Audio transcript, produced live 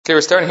Okay,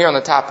 we're starting here on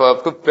the top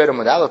of Kuf Bet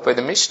Amud Aleph by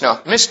the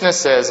Mishnah. The Mishnah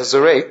says,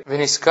 "Azurek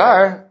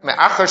v'niskar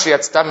me'achar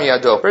sheyatzta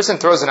miyado." Person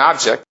throws an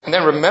object and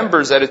then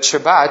remembers that it's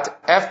Shabbat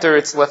after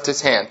it's left his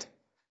hand.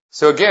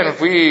 So again, if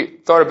we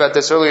thought about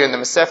this earlier in the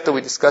Masechta, we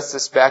discussed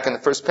this back in the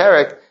first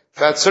parak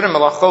about certain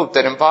malachot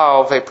that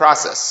involve a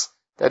process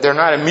that they're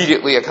not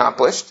immediately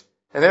accomplished,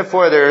 and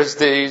therefore there's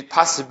the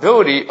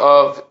possibility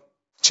of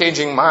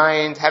changing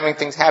mind, having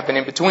things happen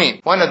in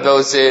between. One of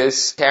those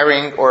is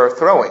carrying or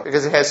throwing,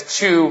 because it has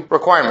two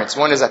requirements.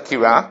 One is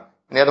akira,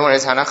 and the other one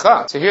is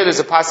hanacha. So here there's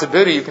a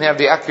possibility you can have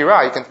the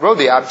akira, you can throw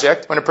the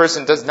object when a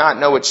person does not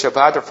know it's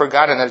Shabbat or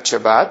forgotten that it's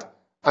Shabbat.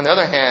 On the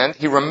other hand,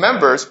 he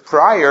remembers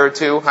prior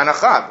to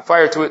hanacha,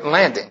 prior to it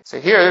landing.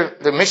 So here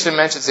the Mishnah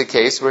mentions a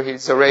case where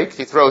he's zarek,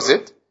 he throws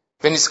it,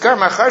 v'niskar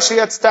machar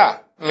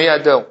sheyatzta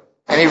miyado.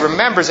 And he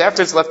remembers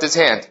after it's left his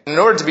hand. In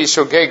order to be a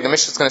shogeg, the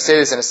Mishnah is going to say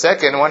this in a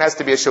second, one has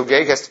to be a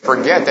shogeg, has to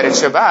forget that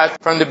it's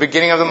Shabbat from the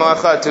beginning of the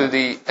malacha to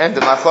the end of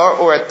the malacha,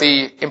 or at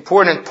the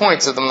important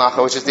points of the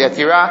malacha, which is the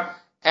akira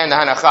and the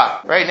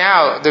hanacha. Right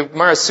now, the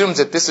Gemara assumes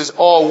that this is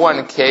all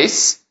one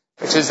case,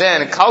 which is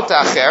then kalta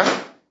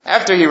acher.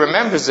 After he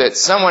remembers it,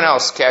 someone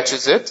else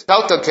catches it,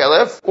 kalta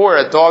kelev, or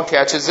a dog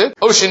catches it,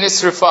 o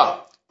shenisrifa,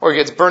 or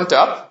gets burnt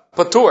up,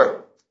 patur.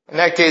 In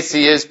that case,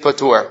 he is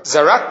patur.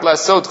 Zarak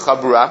lasod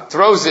chabura,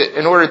 throws it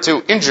in order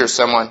to injure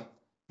someone.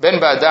 Ben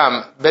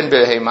ba'adam, ben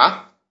behema,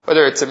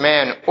 whether it's a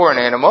man or an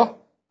animal.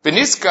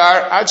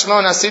 Beniskar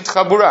achlo nasit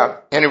chabura.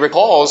 And he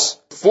recalls,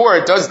 before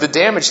it does the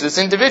damage to this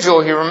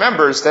individual, he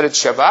remembers that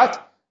it's Shabbat.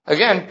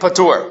 Again,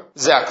 patur.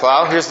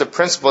 Zaklal, here's the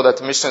principle that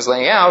the Mishnah is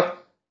laying out,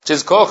 which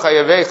is kol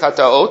chayavei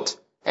chataot.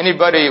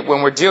 Anybody,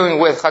 when we're dealing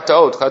with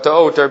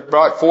chataot are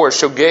brought for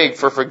shogeg,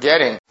 for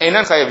forgetting.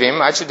 Einan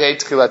chayavim,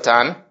 achidei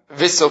tchilatan,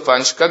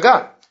 Visofan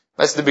shkaga.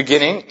 That's the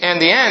beginning and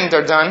the end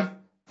are done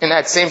in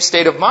that same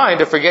state of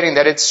mind of forgetting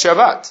that it's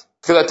Shabbat.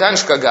 Kilatan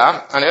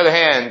shkaga. On the other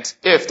hand,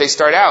 if they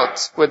start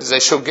out with a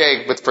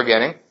shogeg with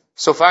forgetting,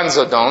 sofan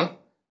zodon,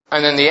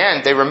 and in the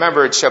end they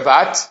remember it's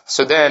Shabbat,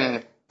 so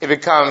then it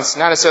becomes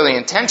not necessarily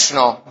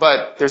intentional,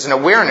 but there's an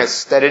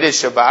awareness that it is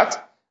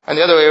Shabbat. And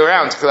the other way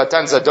around,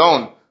 kilatan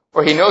zadon,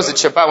 or he knows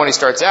it's Shabbat when he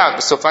starts out,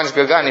 sofan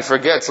shkaga, and he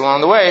forgets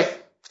along the way.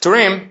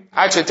 Pturim,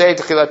 achetei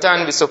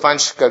tchilatan visofan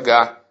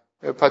shkaga.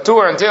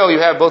 Patur until you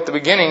have both the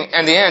beginning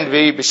and the end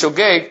be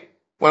b'shogeg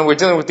when we're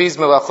dealing with these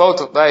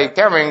melachot like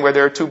carrying where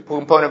there are two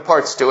component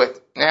parts to it.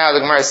 Now the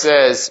Gemara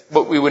says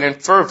what we would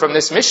infer from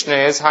this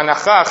Mishnah is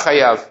hanacha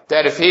chayav,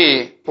 that if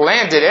he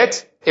landed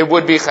it, it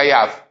would be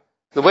chayav.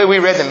 The way we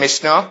read the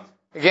Mishnah,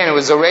 again it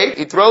was zorek,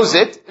 he throws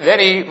it, then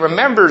he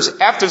remembers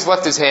after it's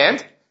left his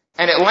hand,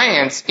 and it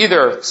lands.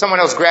 Either someone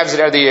else grabs it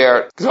out of the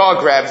air, dog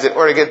grabs it,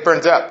 or it gets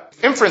burnt up.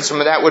 Inference from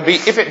that would be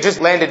if it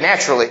just landed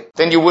naturally,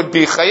 then you would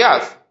be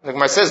chayav. The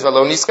Gemara says,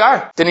 "V'lo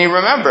niskar." Didn't he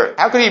remember?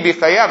 How could he be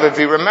chayav if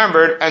he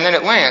remembered and then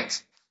it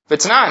lands?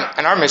 V'tnan.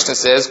 And our Mishnah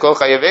says, "Kol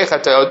chayavei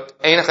chataot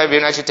ein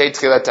chayavim nachitei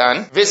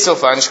tchilatan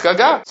v'sofan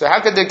shkaga." So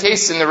how could the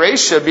case in the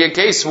Reisha be a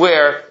case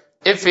where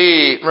if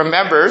he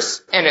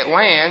remembers and it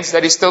lands,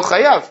 that he's still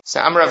chayav?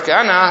 So Amar Rav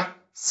Kahana,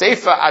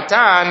 Seifa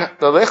atan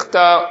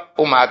lelichta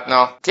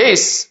umatna.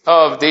 Case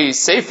of the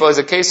seifa is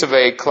a case of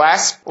a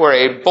clasp or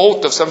a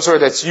bolt of some sort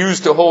that's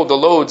used to hold the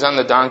loads on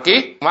the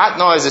donkey.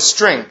 Umatna is a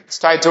string. It's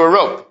tied to a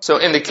rope. So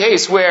in the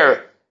case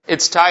where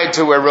it's tied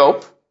to a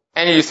rope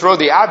and you throw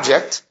the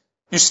object,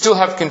 you still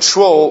have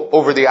control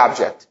over the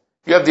object.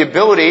 You have the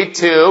ability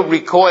to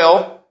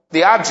recoil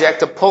the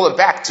object to pull it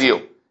back to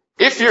you.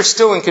 If you're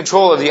still in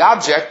control of the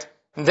object,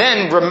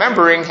 then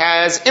remembering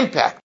has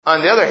impact.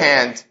 On the other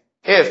hand,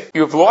 if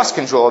you've lost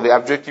control of the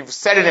object, you've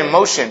set it in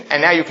motion,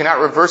 and now you cannot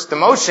reverse the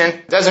motion,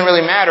 it doesn't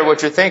really matter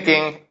what you're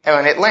thinking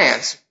when it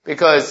lands,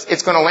 because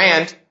it's going to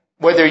land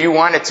whether you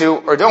want it to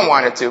or don't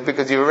want it to,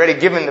 because you've already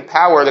given the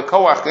power, the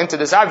koach, into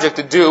this object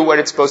to do what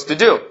it's supposed to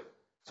do.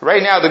 So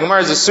right now, the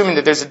Gemara is assuming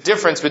that there's a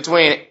difference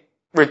between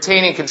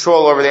retaining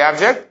control over the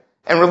object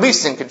and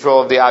releasing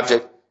control of the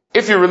object.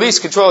 If you release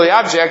control of the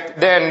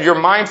object, then your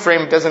mind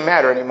frame doesn't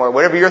matter anymore.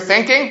 Whatever you're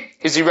thinking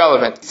is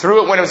irrelevant.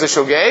 Threw it when it was a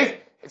shogeg,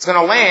 it's going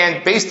to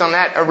land based on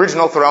that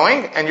original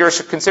throwing, and you're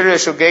considered a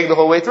shogeg the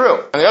whole way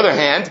through. On the other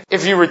hand,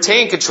 if you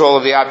retain control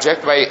of the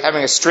object by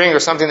having a string or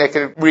something that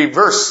could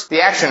reverse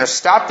the action or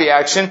stop the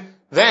action,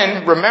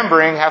 then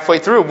remembering halfway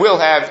through will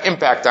have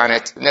impact on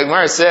it. And the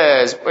Gemara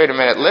says, wait a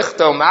minute,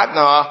 lichto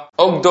matna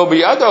ogdo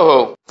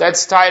biyadohu.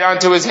 That's tied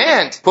onto his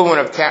hand.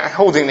 Equivalent of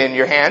holding it in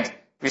your hand.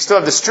 If you still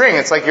have the string,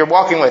 it's like you're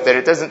walking with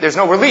it. There's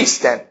no release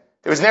then.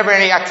 There was never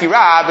any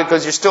akira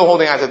because you're still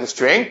holding onto the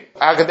string.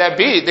 How could that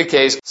be the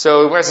case?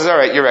 So Gemara says,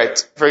 alright, you're right.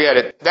 Forget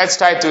it. That's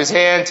tied to his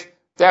hand.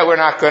 That we're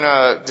not going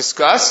to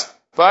discuss.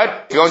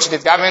 But it's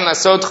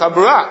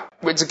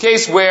a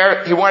case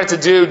where he wanted to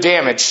do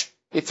damage.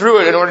 He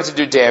threw it in order to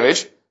do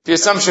damage. The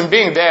assumption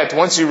being that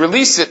once you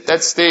release it,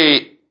 that's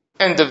the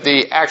end of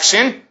the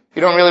action.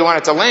 You don't really want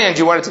it to land.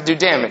 You want it to do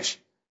damage.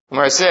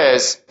 Gemara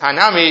says,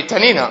 Hanami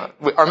Tanina.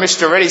 Our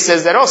Mishnah already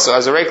says that also.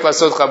 As a reik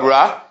lasod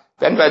chabura.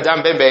 So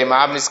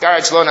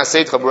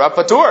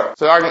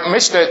our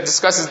Mishnah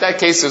discusses that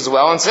case as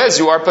well and says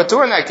you are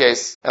patur in that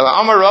case. The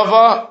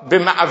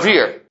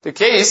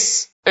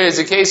case is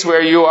a case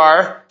where you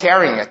are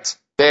carrying it.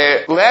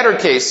 The latter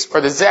case,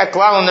 or the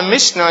Zaklal in the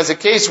Mishnah, is a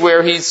case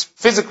where he's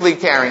physically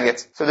carrying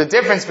it. So the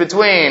difference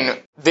between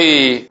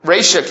the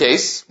Reisha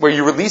case, where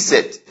you release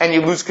it and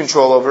you lose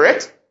control over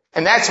it,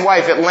 and that's why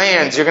if it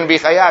lands, you're going to be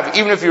chayav,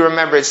 even if you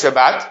remember it's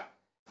Shabbat,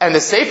 and the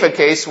Seifa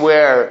case,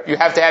 where you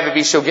have to have it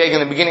be shogeg in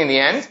the beginning and the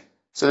end,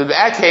 so the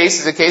bad case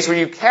is a case where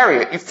you carry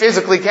it. You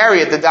physically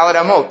carry it, the Dalet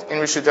Amot, in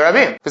Rishut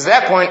Rabim. Because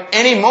at that point,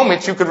 any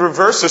moment you could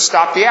reverse or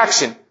stop the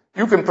action.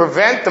 You can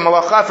prevent the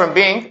malacha from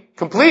being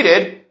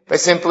completed by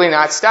simply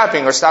not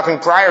stopping, or stopping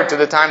prior to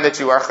the time that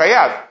you are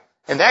chayav.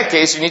 In that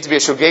case, you need to be a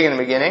shogeg in the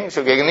beginning, a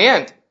shogeg in the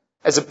end.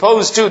 As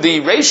opposed to the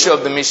ratio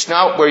of the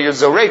Mishnah, where you're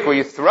zorek, where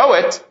you throw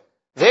it,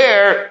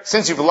 there,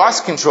 since you've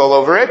lost control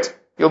over it,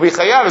 you'll be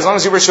chayav as long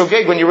as you were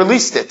shogeg when you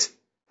released it.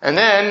 And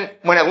then,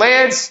 when it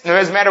lands, it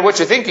doesn't matter what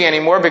you're thinking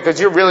anymore, because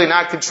you're really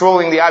not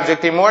controlling the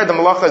object anymore. The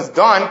malacha is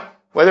done,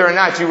 whether or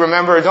not you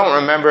remember or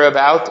don't remember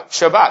about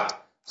Shabbat.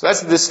 So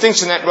that's the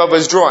distinction that Rabbah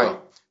is drawing.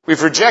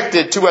 We've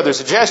rejected two other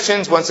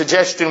suggestions. One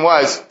suggestion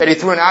was that he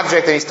threw an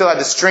object and he still had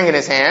the string in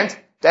his hand.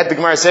 That, the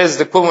Gemara says, is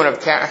the equivalent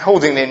of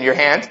holding it in your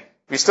hand.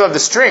 If you still have the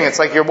string, it's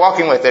like you're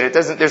walking with it.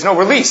 There's no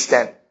release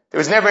then. There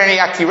was never any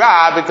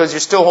akira because you're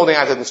still holding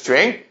onto the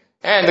string.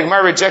 And the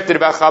Gemara rejected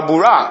about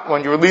chabura,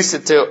 when you release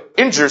it to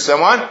injure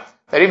someone,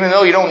 that even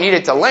though you don't need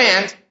it to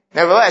land,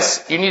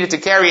 nevertheless, you need it to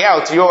carry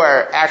out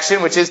your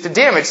action, which is to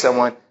damage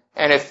someone.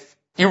 And if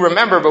you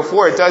remember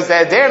before it does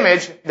that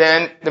damage,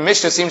 then the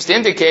Mishnah seems to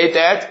indicate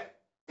that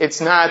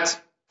it's not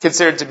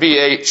considered to be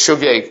a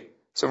shogeg.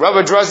 So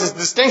Rabbah draws this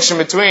distinction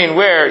between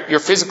where you're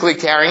physically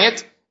carrying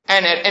it,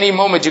 and at any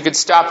moment you could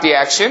stop the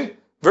action,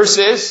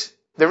 versus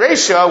the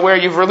Reisha, where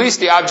you've released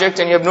the object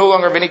and you have no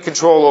longer have any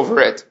control over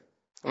it.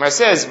 And it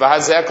says,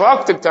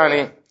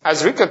 the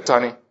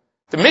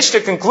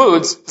Mishnah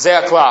concludes,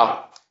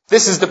 Ze'aklal.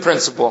 This is the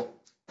principle.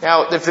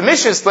 Now, if the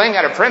Mishnah is laying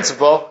out a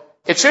principle,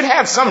 it should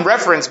have some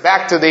reference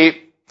back to the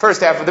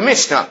first half of the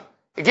Mishnah.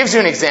 It gives you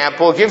an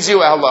example, it gives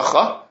you a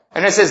halacha,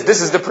 and it says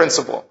this is the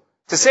principle.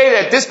 To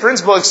say that this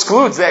principle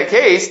excludes that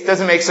case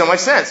doesn't make so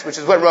much sense, which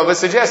is what Rabbah is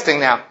suggesting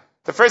now.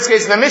 The first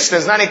case in the Mishnah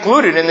is not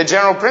included in the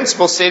general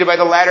principle stated by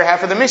the latter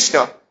half of the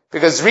Mishnah,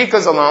 because Zrika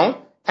is alone,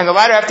 and the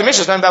latter half of the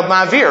Mishnah is not about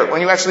Ma'avir,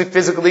 when you actually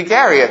physically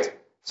carry it.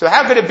 So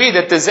how could it be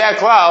that the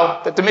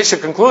Zaklal that the Mishnah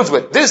concludes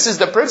with, this is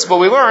the principle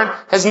we learn,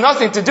 has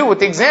nothing to do with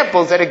the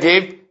examples that it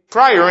gave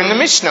prior in the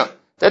Mishnah?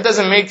 That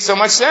doesn't make so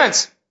much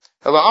sense.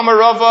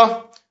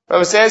 Rabbah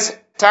says,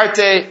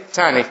 Tarte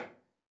Tani.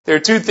 There are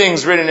two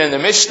things written in the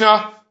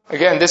Mishnah.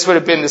 Again, this would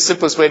have been the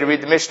simplest way to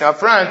read the Mishnah up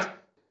front.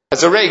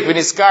 Azorek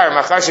v'niskar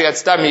machar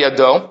sheyatzta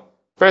miyado.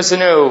 Person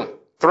who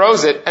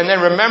throws it and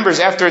then remembers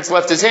after it's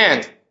left his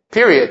hand.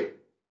 Period.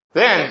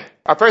 Then,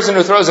 a person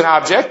who throws an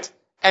object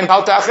and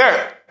kalta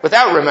acher,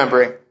 without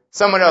remembering.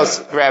 Someone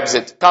else grabs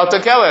it. Kalta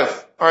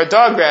kelev, or a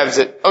dog grabs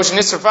it. Oshen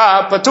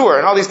nisrafa patur.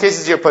 In all these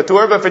cases you're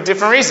patur, but for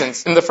different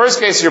reasons. In the first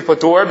case you're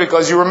patur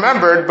because you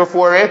remembered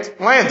before it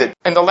landed.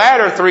 In the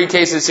latter three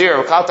cases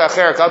here, kalta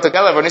acher, kalta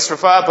kelev, or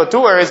nisrafa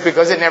patur, is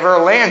because it never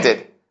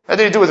landed.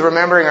 Nothing to do with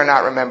remembering or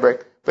not remembering.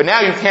 But now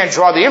you can't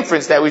draw the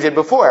inference that we did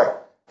before.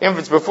 The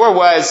inference before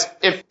was,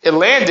 if it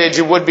landed,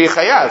 you would be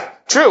chayav.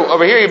 True,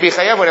 over here you'd be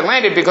chayav when it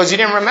landed because you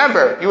didn't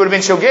remember. You would have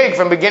been shogeg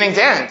from beginning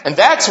to end. And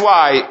that's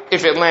why,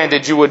 if it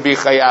landed, you would be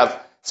chayav.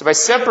 So by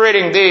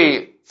separating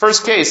the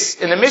first case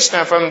in the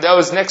Mishnah from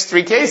those next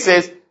three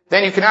cases,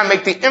 then you cannot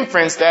make the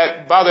inference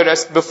that bothered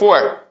us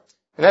before.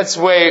 And that's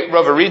the way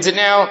Rabbah reads it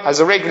now.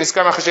 Hazorek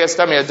v'niskar machar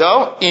sheyatzta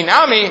miyado.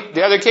 Inami,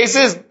 the other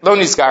cases, lo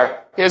niskar.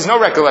 He has no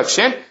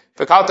recollection.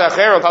 V'kalta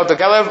acher or kalta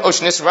kelev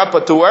oshen nisrafa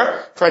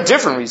patur, for a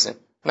different reason.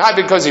 Not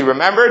because he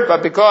remembered,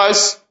 but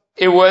because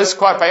it was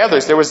caught by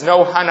others. There was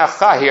no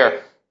hanacha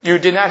here. You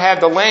did not have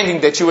the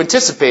landing that you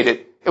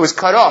anticipated. It was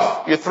cut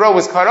off. Your throw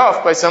was cut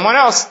off by someone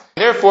else.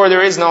 Therefore,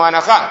 there is no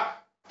hanacha.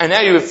 And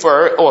now you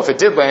infer, if it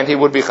did land, he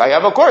would be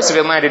chayav. Of course, if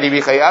it landed, he'd be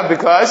chayav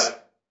because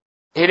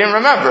he didn't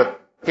remember.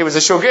 He was a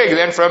shogeg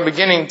then from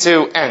beginning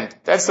to end.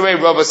 That's the way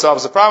Rabbah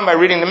solves the problem, by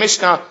reading the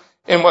Mishnah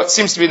in what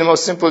seems to be the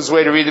most simplest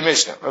way to read the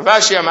Mishnah. Rav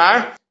Ashi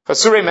Amar,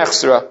 Chasurei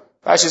Mechsura.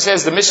 Rashi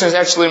says the Mishnah is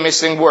actually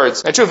missing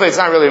words. Now, truthfully, it's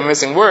not really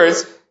missing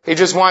words. He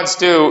just wants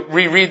to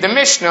reread the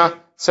Mishnah,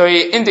 so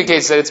he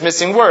indicates that it's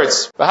missing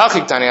words.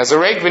 Person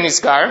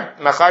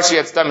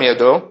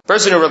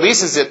who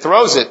releases it,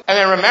 throws it, and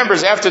then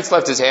remembers after it's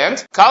left his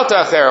hand.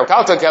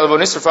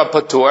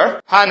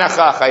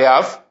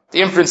 The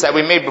inference that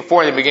we made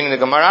before in the beginning of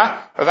the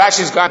Gemara. Rav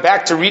Ashi's gone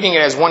back to reading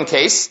it as one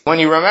case. When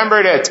you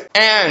remembered it,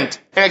 and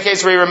in a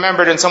case where you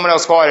remembered it and someone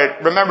else caught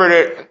it, remembered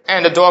it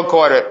and a dog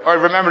caught it, or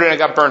remembered it and it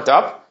got burnt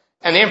up.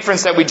 And the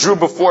inference that we drew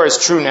before is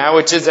true now,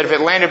 which is that if it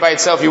landed by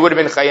itself, you would have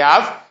been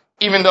chayav,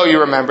 even though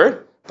you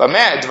remembered. Case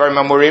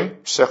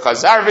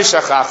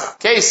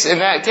in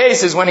that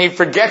case is when he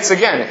forgets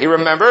again. He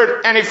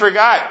remembered and he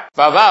forgot.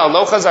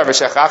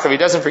 If he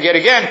doesn't forget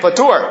again,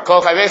 patur.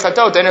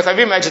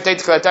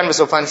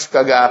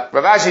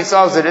 Rav Ashi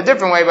solves it a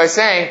different way by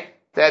saying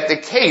that the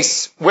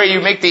case where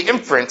you make the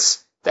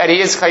inference that he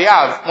is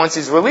chayav once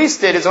he's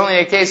released it is only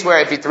a case where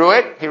if he threw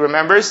it, he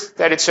remembers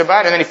that it's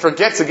Shabbat, and then he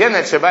forgets again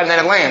that Shabbat, and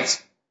then it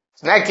lands.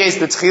 So in that case,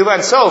 the Tchila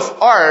and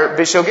Sof are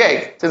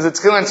Bishogeg. Since the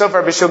Tchila and Sof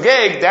are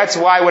Bishogeg, that's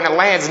why when it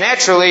lands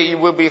naturally, you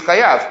will be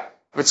chayav.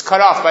 If it's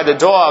cut off by the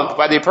dog,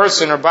 by the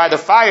person, or by the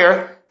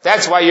fire,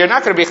 that's why you're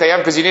not going to be chayav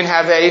because you didn't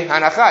have a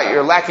hanacha.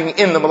 You're lacking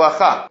in the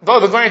malacha.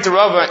 Both according to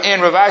Rava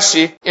and Rav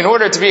Ashi, in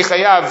order to be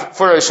chayav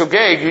for a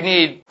shogeg, you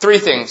need three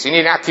things. You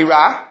need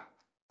akira,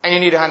 and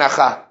you need a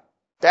hanacha.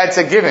 That's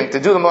a given. To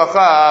do the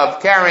malacha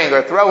of carrying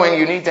or throwing,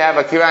 you need to have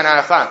akira and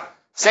hanacha.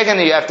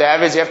 Secondly, you have to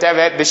have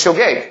it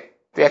bishogeg.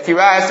 The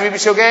akira has to be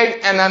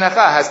bishogeg, and the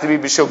hanacha has to be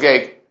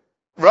bishogeg.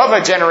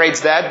 Rava generates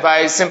that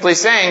by simply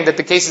saying that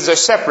the cases are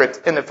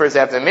separate in the first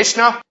half of the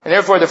Mishnah, and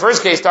therefore the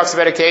first case talks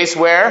about a case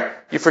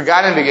where you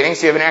forgot in the beginning,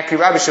 so you have an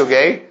akira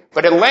b'shogeg,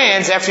 but it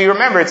lands after you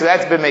remember it, so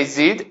that's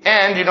b'mezid,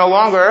 and you no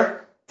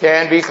longer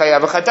can be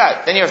chayav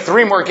v'chatat. Then you have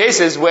three more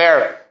cases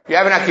where you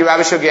have an akira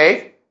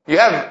b'shogeg, you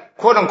have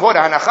quote-unquote a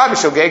hanacha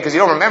b'shogeg because you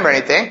don't remember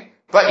anything,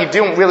 but you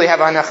don't really have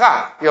a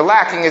hanacha. Your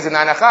lacking is an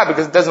hanacha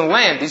because it doesn't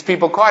land. These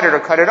people caught it or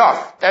cut it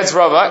off. That's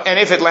Rava. And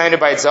if it landed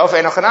by itself,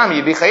 enochanami,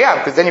 you'd be chayav,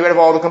 because then you would have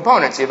all the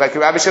components. You have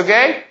akira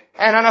b'shogeg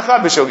and hanacha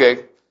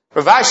b'shogeg.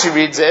 Rav Ashi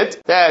reads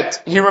it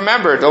that he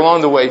remembered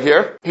along the way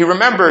here. He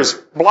remembers,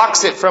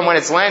 blocks it from when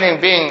it's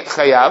landing being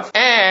chayav,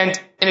 and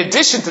in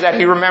addition to that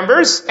he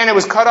remembers, and it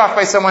was cut off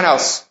by someone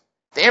else.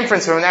 The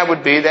inference from that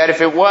would be that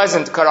if it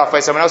wasn't cut off by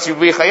someone else, you'd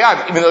be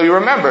chayav, even though you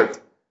remembered.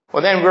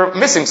 Well, then we're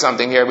missing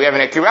something here. We have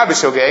an akira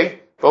b'shogeg,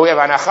 but we have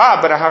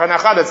hanacha, but a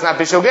hanacha that's not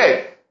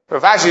b'shogeg.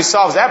 Rav Ashi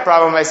solves that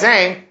problem by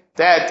saying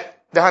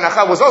that the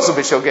hanacha was also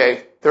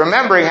b'shogeg. The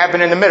remembering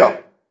happened in the middle.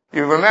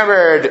 You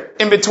remembered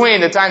in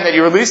between the time that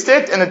you released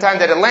it and the time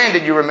that it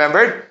landed, you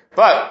remembered.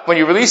 But when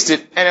you released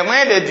it and it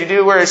landed, you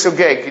did wear a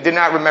shogeg. You did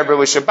not remember it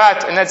was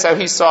Shabbat, and that's how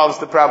he solves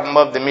the problem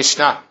of the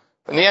Mishnah.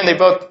 In the end, they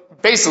both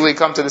basically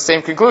come to the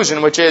same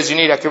conclusion, which is you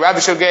need akira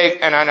b'shogeg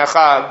and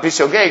hanacha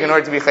b'shogeg in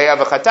order to be chayav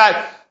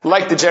v'chatat,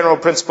 like the general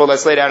principle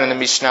that's laid out in the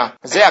Mishnah.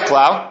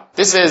 Ze'aklau.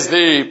 This is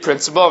the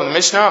principle of the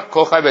Mishnah.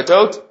 Kol chai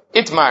betot.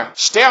 Itmar.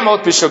 Shtei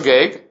amot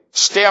b'shogeg.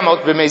 Shtei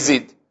amot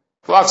b'mezid.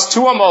 Blocks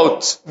 2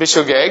 amot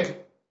b'shogeg,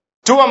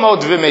 2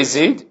 amot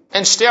b'mezid,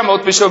 and shtei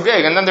amot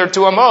b'shogeg. And then there are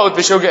 2 amot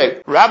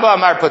b'shogeg. Rabba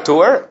amar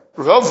patur.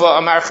 Rova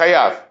amar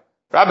chayav.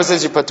 Rabba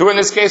says you're patur in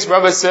this case.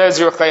 Rabba says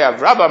you're chayav.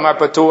 Rabba amar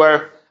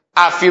patur.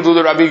 Afilu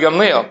l'Rabbi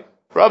Gamliel.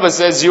 Rabba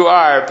says you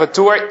are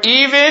patur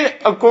even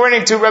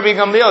according to Rabbi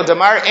Gamliel.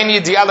 Damar en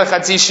yidiyah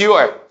lechatzi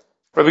shiur.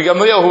 Rabbi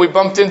Gamliel, who we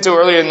bumped into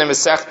earlier in the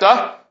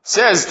Masechta,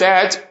 says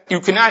that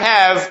you cannot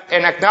have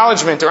an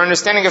acknowledgement or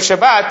understanding of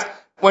Shabbat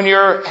when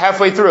you're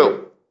halfway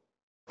through.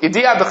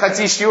 Yidiyah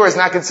b'chatzi shiur is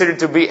not considered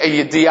to be a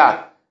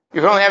yidiyah.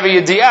 You can only have a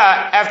yidiyah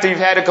after you've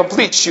had a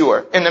complete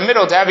shiur. In the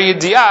middle, to have a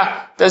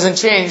yidiyah doesn't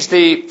change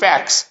the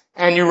facts.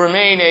 And you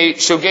remain a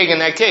shogeg in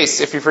that case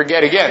if you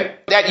forget again.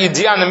 That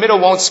yidiyah in the middle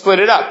won't split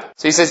it up.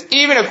 So he says,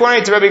 even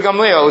according to Rabbi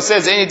Gamliel, who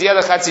says, en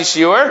yidiyah lechatzi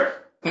shiur,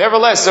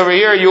 nevertheless, over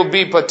here you'll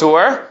be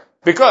patur,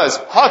 because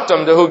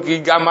hatam dehu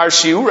gamar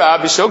shiura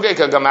b'shogeg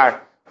gamar.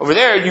 Over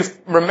there, you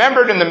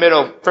remembered in the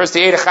middle, first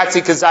he ate a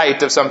chatzi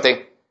kazayit of something,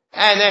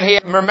 and then he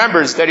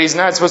remembers that he's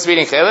not supposed to be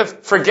eating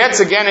chalev, forgets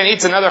again and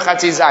eats another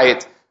chatzi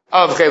zayit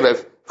of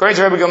chalev. According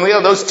to Rabbi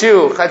Gamliel, those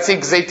two chatzi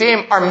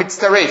kazaitim are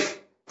mitztaref.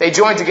 They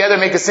join together,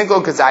 make a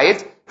single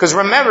kazayit, because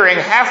remembering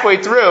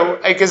halfway through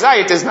a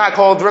kazayit is not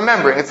called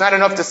remembering. It's not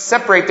enough to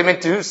separate them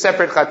into 2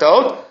 separate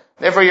chatot.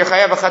 Therefore, you're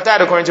chayav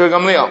v'chatat according to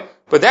Gamliel.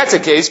 But that's a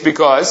case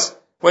because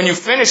when you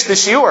finish the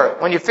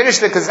shiur, when you finish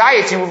the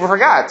kazayit, you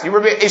forgot. You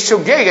were a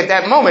shogeg at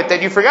that moment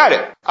that you forgot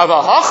it.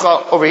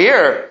 Avahacha over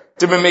here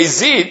to be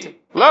mezid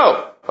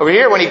lo. Over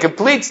here, when he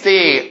completes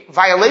the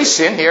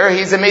violation here,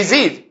 he's a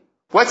mezid.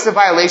 What's the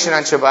violation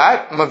on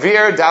Shabbat?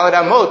 Mavir dalad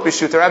amot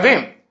b'shut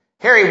rabim.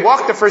 Here he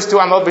walked the first 2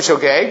 amot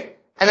b'shogeg,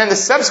 and then the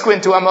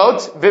subsequent 2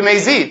 amot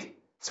b'mezid.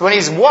 So when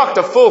he's walked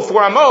a full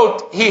 4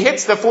 amot, he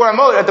hits the 4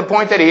 amot at the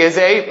point that he is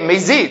a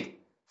mezid.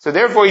 So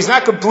therefore he's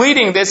not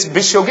completing this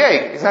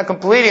b'shogeg. He's not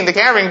completing the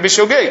carrying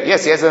b'shogeg.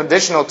 Yes, he has an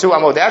additional 2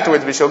 amot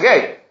afterwards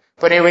b'shogeg.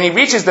 But when he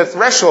reaches the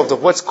threshold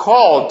of what's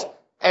called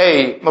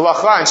a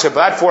malacha and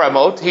Shabbat 4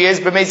 amot, he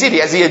is b'mezid. He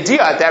has the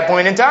idea at that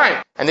point in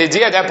time. And the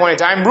idea at that point in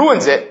time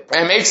ruins it,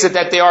 and makes it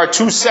that they are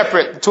 2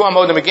 separate, 2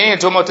 amot in the beginning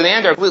and 2 amot in the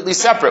end are completely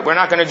separate. We're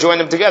not going to join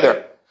them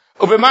together.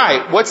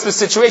 Ubemai, what's the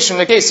situation in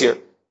the case here?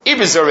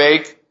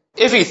 Ibizarek,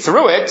 if he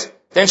threw it,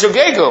 then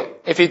shogegu.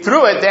 If he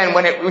threw it, then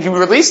when he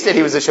released it,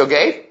 he was a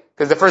shogeg,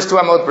 because the first 2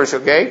 amot were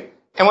shogeg.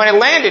 And when it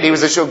landed, he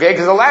was a shogeg,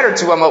 because the latter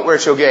 2 amot were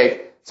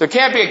shogeg. So it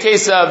can't be a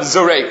case of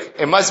zorek.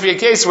 It must be a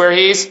case where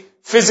he's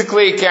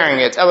physically carrying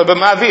it. Ela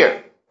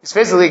b'mavir. He's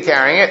physically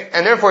carrying it,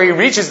 and therefore he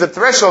reaches the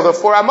threshold of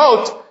 4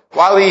 amot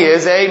while he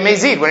is a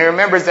mezid, when he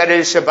remembers that it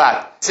is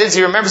Shabbat. Since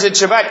he remembers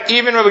it's Shabbat,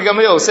 even Rabbi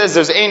Gamliel says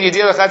there's ein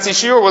yedil chatzi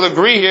shiur, will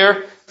agree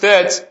here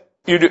that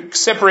you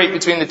separate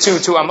between the two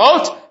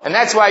amot, and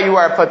that's why you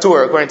are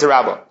patur, according to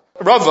Rabbah.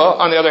 Rava,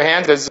 on the other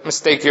hand, there's a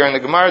mistake here in the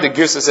Gemara. The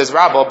Girsa says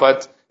Rabbah,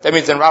 but that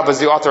means then Rabbah is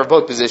the author of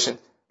both positions.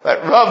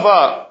 But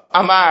Rava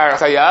Amar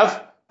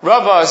Chayav,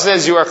 Rava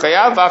says you are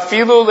Chayav,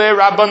 afilu le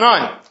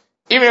Rabbanan.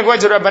 Even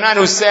according to Rabbanan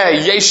who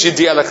say yesh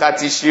yedil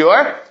chatzi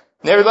shiur,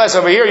 nevertheless,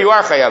 over here you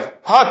are chayav.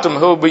 Hatum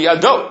hu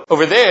b'yado.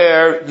 Over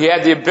there, he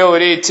had the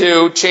ability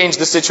to change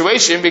the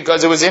situation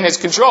because it was in his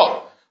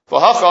control.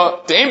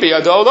 V'hacha de'im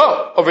b'yado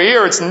lo. Over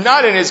here, it's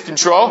not in his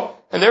control,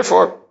 and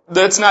therefore,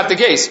 that's not the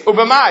case.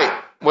 Ubamai.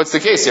 What's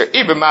the case here?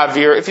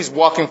 Ibamavir, if he's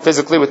walking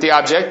physically with the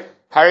object,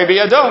 hari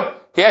b'yado.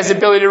 He has the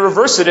ability to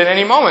reverse it at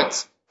any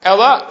moment.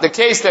 Ella, the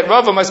case that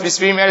Rava must be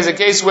speaking about is a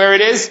case where it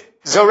is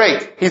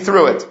zorek. He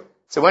threw it.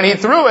 So when he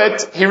threw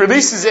it, he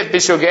releases it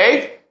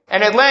b'shogeg,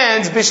 and it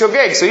lands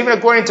bishogeg. So even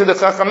according to the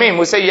Chachamim,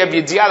 who say you have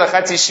yediyah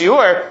l'chatzi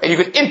shiur, and you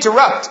could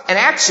interrupt an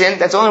action,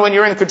 that's only when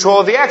you're in control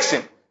of the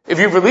action. If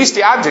you've released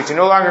the object, you're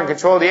no longer in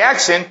control of the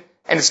action,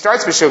 and it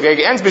starts bishogeg,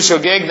 ends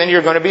bishogeg, then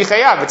you're going to be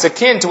chayav. It's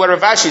akin to what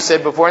Rav Ashi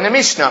said before in the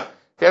Mishnah.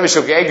 If you have a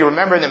shogeg, you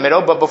remember in the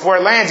middle, but before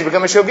it lands, you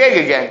become a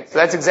shogeg again. So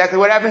that's exactly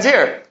what happens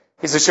here.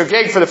 He's a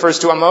shogeg for the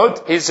first two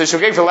amot. He's a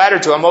shogeg for the latter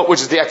two amot,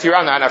 which is the akira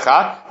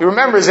na'anacha. He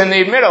remembers in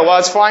the middle, while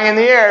it's flying in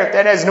the air,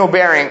 that has no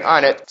bearing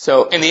on it.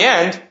 So in the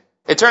end,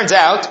 it turns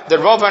out that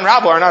Rava and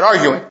Rabbah are not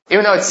arguing.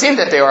 Even though it seemed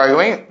that they were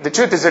arguing, the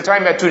truth is they're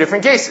talking about two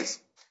different cases.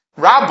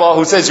 Rabbah,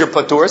 who says you're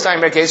patur, is talking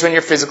about a case when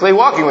you're physically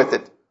walking with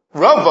it.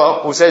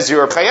 Rava, who says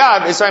you're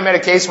chayav, is talking about a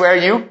case where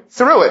you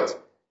threw it.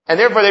 And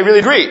therefore they really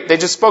agree. They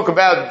just spoke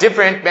about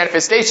different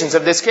manifestations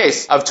of this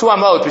case. Of tu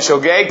amot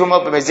b'shogeg, tu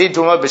amot b'mezid,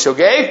 tu amot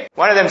b'shogeg.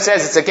 One of them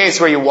says it's a case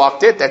where you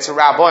walked it, that's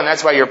Rabbah, and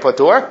that's why you're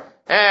patur.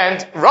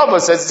 And Rabbah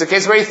says it's a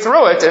case where you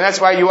threw it, and that's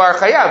why you are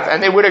chayav.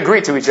 And they would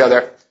agree to each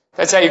other.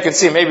 That's how you can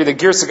see maybe the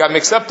Girsa got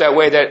mixed up that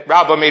way, that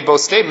Rabbah made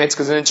both statements,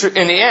 because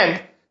in the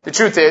end, the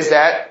truth is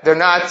that they're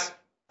not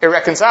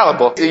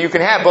irreconcilable. You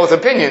can have both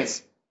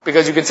opinions,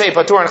 because you can say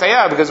patur and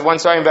chayav, because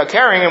one's talking about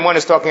carrying and one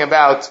is talking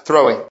about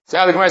throwing. So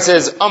now the Gemara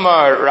says,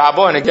 Amar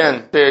Rabbah, and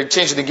again, they're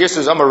changing the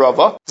Girsa to Amar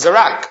Rabbah.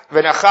 Zarak,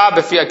 v'nacha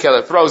b'fi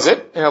hakelev, throws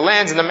it, and it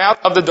lands in the mouth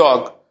of the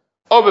dog.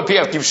 O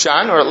b'pi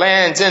hakivshan, or it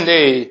lands in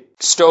the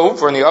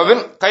stove or in the oven,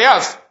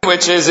 chayav,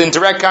 which is in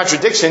direct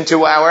contradiction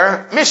to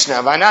our Mishnah,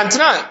 V'anan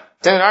Tanan.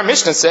 Then our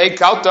Mishnah say,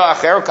 Kalta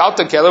acher,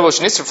 Kalta kelev,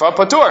 Ushnisrafa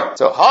patur.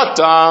 So,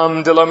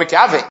 Hatam de lo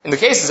mikaveh. In the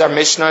cases our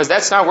Mishnah is,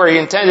 that's not where he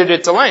intended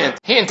it to land.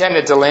 He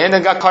intended to land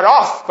and got cut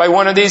off by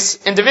one of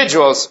these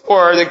individuals,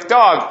 or the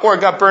dog, or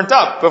got burnt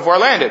up before it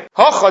landed.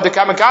 Hocha de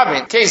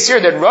kamakaveh. Case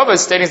here that Rava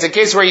is stating is a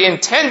case where he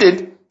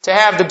intended to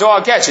have the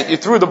dog catch it. You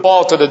threw the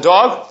ball to the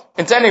dog,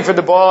 intending for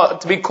the ball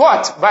to be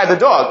caught by the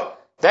dog.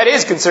 That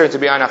is considered to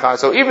be anacha.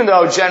 So even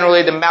though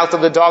generally the mouth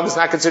of the dog is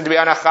not considered to be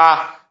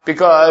anacha,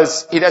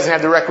 because he doesn't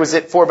have the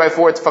requisite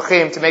 4x4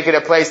 tefachim to make it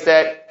a place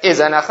that is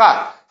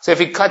anacha. So if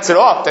he cuts it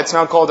off, that's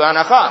not called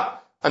anacha.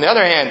 On the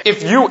other hand,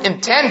 if you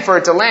intend for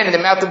it to land in the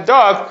mouth of the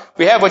dog,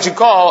 we have what you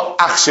call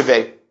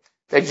achsheveh.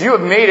 That you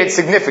have made it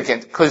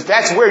significant, because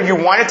that's where you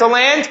want it to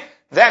land,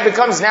 that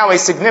becomes now a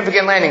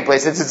significant landing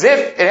place. It's as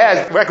if it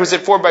has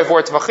requisite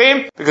 4x4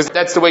 tefachim, because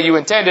that's the way you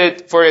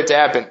intended for it to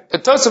happen. The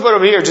Tosafot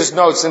over here just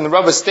notes in the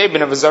Rava's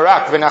statement of a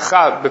zarak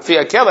v'nacha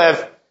b'fi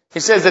hakelev, he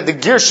says that the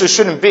girsha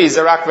shouldn't be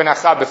zarak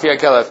v'nacha b'fi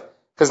hakelev,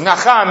 because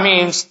nacha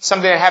means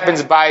something that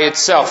happens by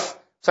itself,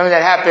 something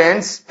that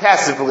happens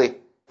passively,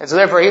 and so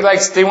therefore he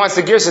wants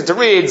the girsha to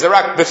read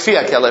zarak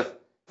b'fi hakelev.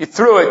 You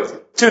threw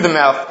it to the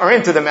mouth or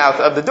into the mouth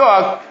of the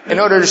dog in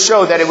order to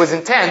show that it was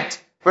intent,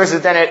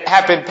 versus then it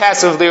happened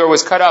passively or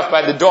was cut off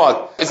by the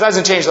dog. It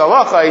doesn't change the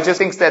halacha. He just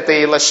thinks that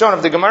the lashon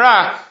of the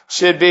Gemara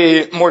should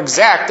be more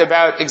exact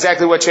about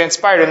exactly what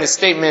transpired in the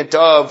statement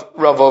of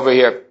Rav over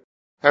here.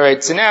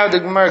 Alright, so now the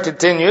Gemara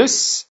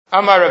continues.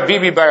 Amar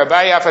Rabibi bar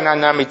Abaye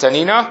afanana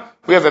mitanina.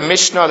 We have a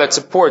Mishnah that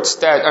supports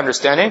that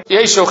understanding.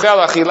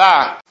 Yeshochel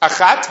achila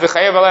achat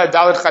v'chayev aleh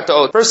dalet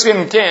chataot.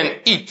 Person can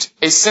eat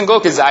a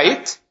single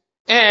kezayit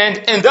and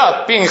end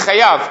up being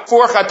chayav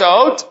 4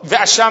 chataot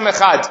ve'asham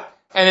echad.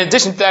 And in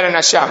addition to that, an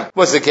asham.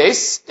 What's the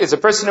case? It's a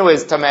person who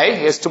is tamei,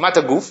 he has tumat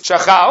haguf,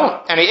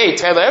 shachal, and he ate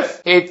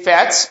telev, he ate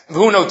fats,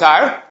 v'hu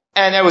notar,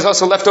 and that was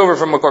also left over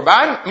from a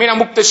korban, mina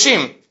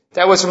muktashim.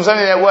 That was from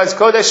something that was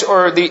kodesh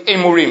or the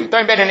emurim.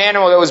 Talking about an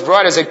animal that was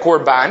brought as a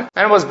korban.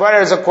 Animal was brought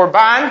as a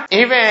korban,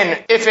 even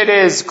if it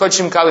is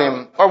kodshim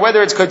kalim, or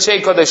whether it's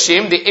kodshei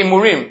kodashim, the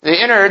emurim. The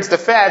innards, the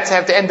fats,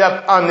 have to end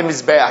up on the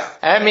mizbeach.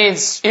 And that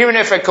means, even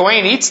if a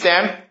kohen eats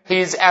them,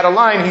 he's out of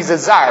line, he's a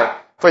zar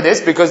for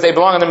this, because they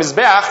belong on the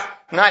mizbeach,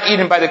 not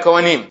eaten by the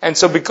kohanim. And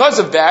so because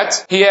of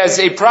that, he has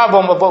a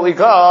problem of what we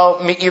call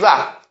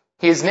mi'ilah.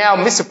 He has now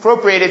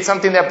misappropriated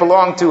something that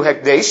belonged to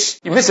Hekdesh.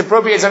 You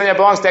misappropriate something that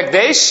belongs to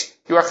Hekdesh,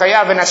 you are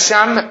chayav an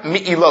asham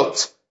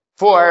mi'ilot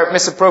for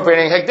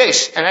misappropriating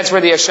Hekdesh. And that's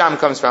where the asham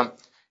comes from.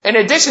 In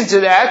addition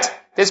to that,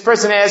 this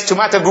person has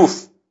tumat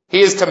haguf. He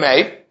is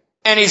tamei,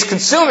 and he's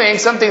consuming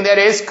something that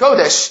is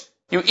kodesh.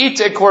 You eat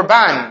a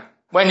korban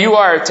when you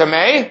are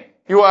tamei,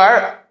 you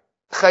are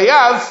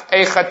chayav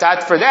a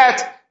chatat for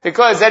that,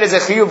 because that is a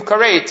chiyuv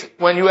karet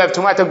when you have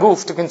tumat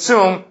haguf to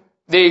consume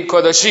the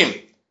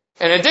kodashim.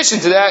 In addition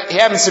to that, he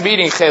happens to be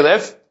eating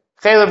chelev,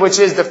 which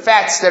is the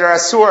fats that are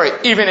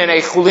asur even in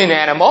a chulin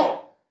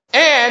animal,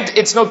 and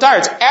it's notar.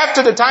 It's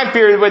after the time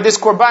period where this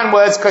korban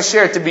was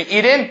kasher to be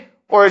eaten,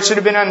 or it should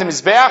have been on the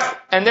mizbeach,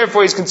 and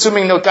therefore he's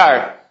consuming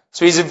notar.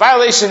 So he's in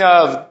violation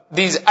of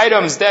these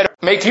items that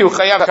make you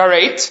chayav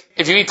karet.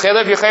 If you eat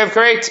chelev, you're chayav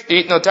karet. You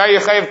eat notar, you're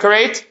chayav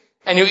karet.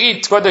 And you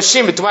eat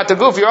kodashim b'tumat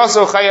haguf, you're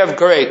also chayav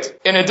karet.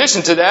 In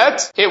addition to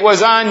that, it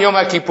was on Yom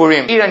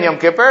HaKippurim. Eat on Yom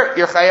Kippur,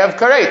 you're chayav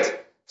karet.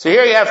 So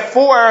here you have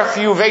 4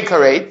 chiyuvei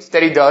karet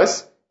that he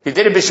does. He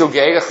did a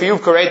bishogeg, a chiyuv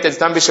karet that's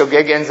done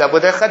bishogeg ends up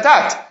with a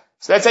chatat.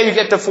 So that's how you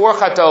get the 4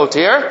 chatot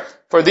here.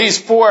 For these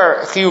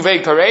 4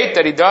 chiyuvei karet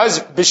that he does,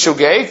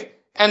 bishogeg.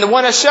 And the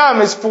 1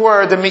 hasham is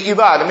for the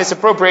me'ilah, the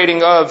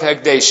misappropriating of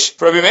hekdesh.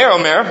 For Rabbi Meir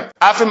Omer,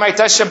 after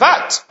Maita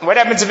Shabbat. What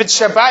happens if it's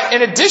Shabbat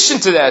in addition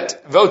to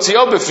that?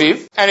 Votzio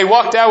b'fiv, and he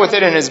walked out with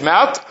it in his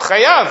mouth,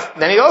 chayav.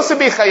 Then he'd also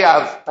be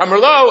chayav.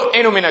 Amrlo,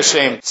 enu min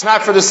Hashem. It's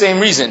not for the same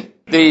reason.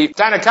 The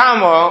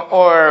Tanakama,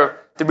 or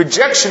the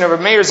rejection of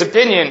Rabbi Meir's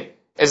opinion,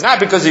 is not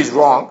because he's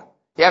wrong.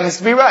 He happens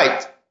to be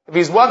right. If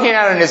he's walking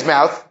out in his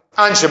mouth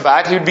on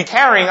Shabbat, he would be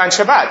carrying on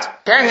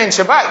Shabbat. Carrying on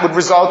Shabbat would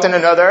result in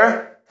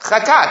another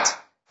chatat.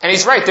 And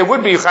he's right, there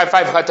would be 5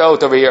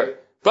 chataot over here.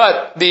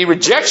 But the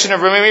rejection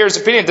of Rabbi Meir's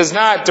opinion does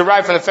not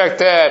derive from the fact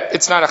that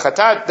it's not a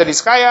chatat, that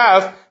he's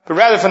chayav, but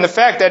rather from the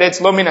fact that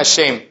it's lo min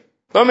Hashem.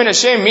 Lo min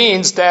Hashem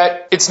means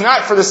that it's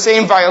not for the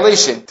same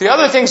violation. The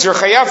other things you're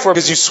chayav for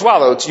because you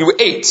swallowed, you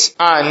ate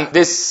on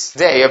this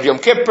day of Yom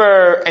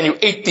Kippur, and you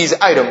ate these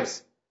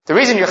items. The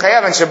reason you're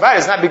chayav on Shabbat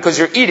is not because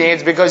you're eating,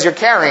 it's because you're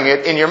carrying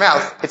it in your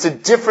mouth. It's a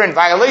different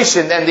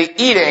violation than the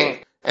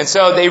eating. And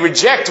so they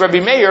reject Rabbi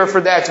Meir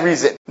for that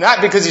reason.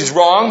 Not because he's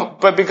wrong,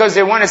 but because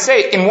they want to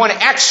say in one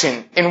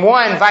action, in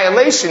one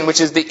violation, which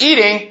is the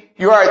eating,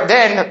 you are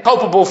then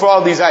culpable for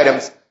all these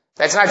items.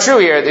 That's not true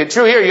here. The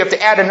true here, you have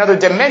to add another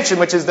dimension,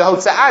 which is the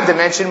Hotza'ah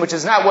dimension, which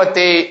is not what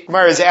the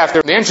Gemara is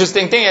after. The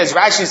interesting thing is,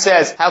 Rashi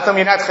says, how come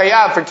you're not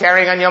chayav for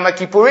carrying on Yom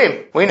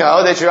HaKippurim? We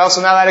know that you're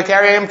also not allowed to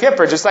carry on Yom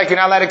Kippur, just like you're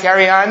not allowed to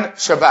carry on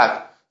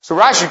Shabbat. So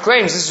Rashi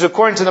claims, this is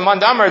according to the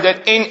Mandamar,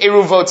 that ein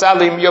eruv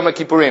hotza'ah Yom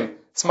HaKippurim.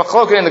 It's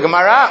machloket in the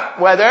Gemara,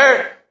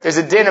 whether there's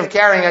a din of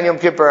carrying on Yom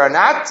Kippur or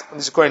not.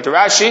 This is according to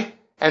Rashi.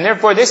 And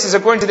therefore, this is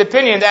according to the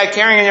opinion that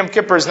carrying on Yom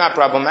Kippur is not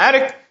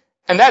problematic.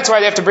 And that's why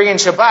they have to bring in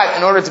Shabbat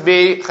in order to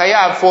be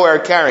chayav for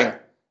carrying.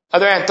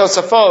 Other than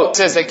Tosafot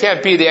says that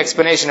can't be the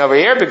explanation over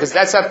here, because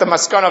that's not the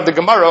maskana of the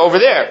Gemara over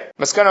there.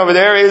 Maskana over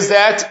there is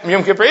that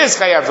Yom Kippur is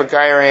chayav for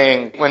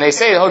carrying. When they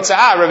say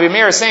Hotza'ah, Rabbi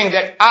Meir is saying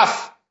that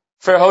af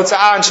for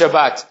Hotza'ah and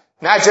Shabbat.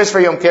 Not just for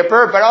Yom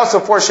Kippur, but also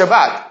for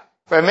Shabbat.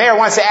 Rabbi Meir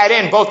wants to add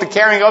in both the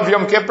carrying of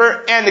Yom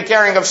Kippur and the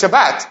carrying of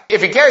Shabbat.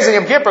 If he carries on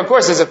Yom Kippur, of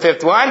course there's a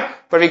 5th one,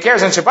 but if he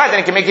carries on Shabbat, then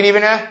he can make it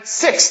even a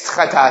 6th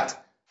chatat.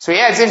 So he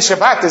adds in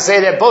Shabbat to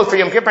say that both for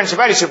Yom Kippur and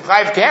Shabbat he should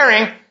chayav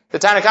carrying. The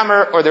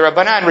Tanakh or the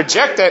Rabbanan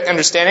reject that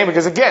understanding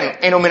because again,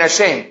 eino min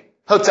Hashem.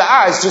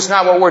 Hotza'ah is just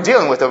not what we're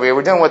dealing with over here.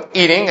 We're dealing with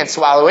eating and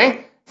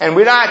swallowing, and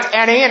we're not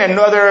adding in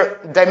another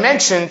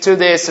dimension to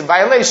this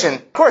violation.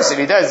 Of course, if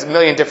he does a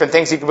million different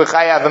things, he could be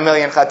chayav a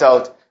million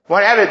chatot. We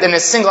want to have it in a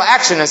single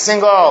action, a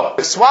single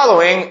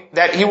swallowing,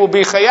 that he will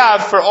be chayav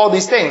for all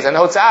these things. And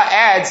Hotza'ah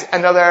adds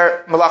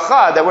another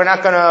malacha that we're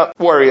not going to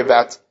worry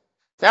about.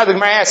 Now the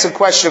Gemara asks a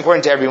question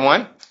according to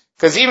everyone,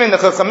 because even the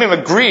Chachamim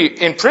agree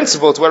in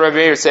principle to what Rabbi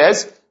Meir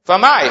says.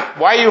 V'amai,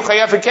 why are you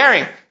chayav for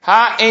carrying?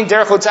 Ha ein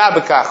derech hotza'ah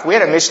b'kach. We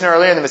had a Mishnah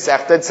earlier in the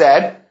Masechta that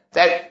said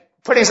that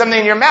putting something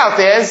in your mouth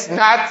is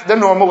not the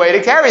normal way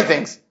to carry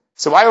things.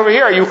 So why over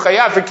here are you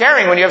chayav for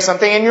carrying when you have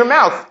something in your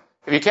mouth?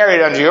 If you carry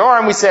it under your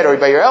arm, we said, or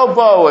by your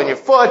elbow and your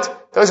foot,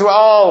 those were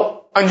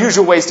all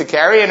unusual ways to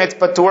carry, and it's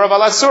patur of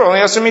alasur, only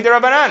asur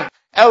midirabanan.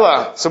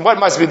 Ella, so what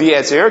must be the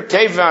answer?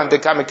 Kevan de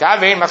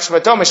kamikavein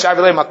machshvato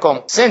meshavile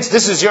makom. Since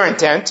this is your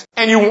intent,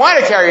 and you want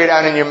to carry it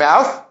out in your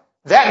mouth,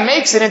 that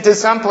makes it into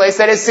some place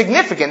that is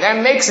significant.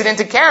 That makes it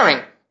into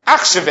carrying.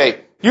 Achshave.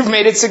 You've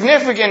made it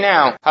significant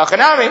now.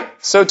 Hachanami.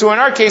 So in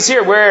our case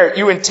here, where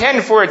you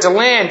intend for it to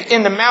land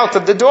in the mouth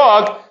of the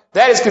dog,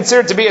 that is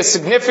considered to be a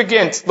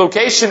significant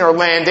location or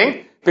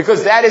landing,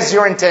 because that is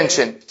your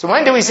intention. So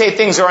when do we say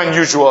things are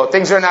unusual?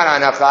 Things are not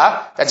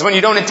anacha. That's when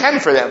you don't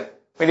intend for them.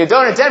 When you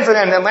don't intend for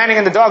them, then landing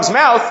in the dog's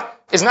mouth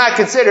is not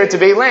considered to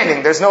be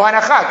landing. There's no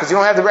anacha, because you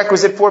don't have the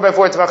requisite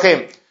 4x4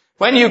 tvachim.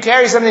 When you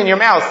carry something in your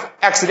mouth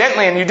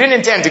accidentally, and you didn't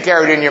intend to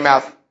carry it in your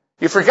mouth,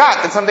 you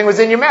forgot that something was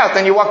in your mouth,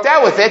 and you walked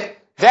out with it,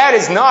 that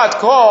is not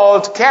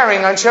called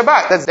carrying on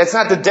Shabbat. That's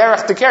not the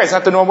derech to carry. It's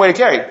not the normal way to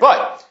carry.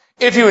 But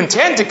if you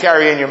intend to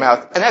carry in your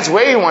mouth, and that's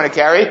where you want to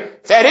carry,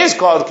 that is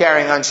called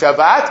carrying on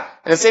Shabbat.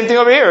 And the same thing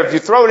over here. If you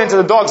throw it into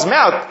the dog's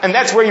mouth, and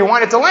that's where you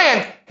want it to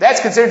land,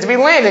 that's considered to be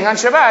landing on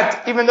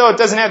Shabbat, even though it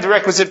doesn't have the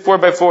requisite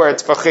 4x4,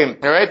 it's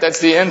fachim. Alright, that's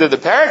the end of the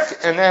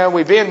parak, and then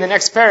we begin the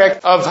next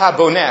parak of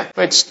Haboneh,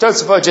 which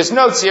Tosafot just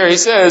notes here. He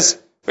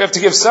says, we have to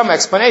give some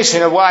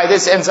explanation of why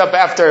this ends up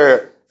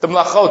after the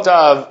mlachot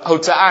of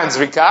Hota'ah and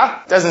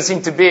Zrika. Doesn't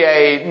seem to be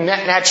a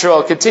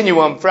natural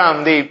continuum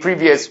from the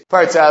previous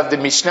parts of the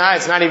Mishnah.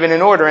 It's not even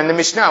in order in the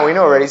Mishnah. We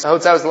know already. So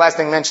Hota'ah was the last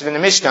thing mentioned in the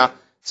Mishnah.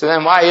 So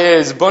then why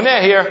is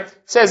Boneh here? It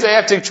says they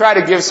have to try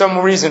to give some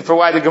reason for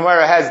why the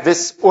Gemara has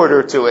this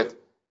order to it.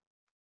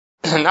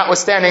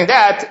 Notwithstanding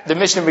that, the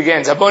Mishnah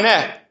begins,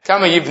 Aboneh,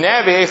 kama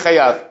yivneh v'yeh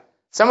chayav.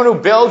 Someone who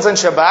builds on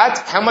Shabbat,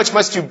 how much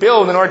must you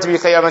build in order to be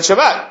chayav on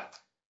Shabbat?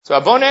 So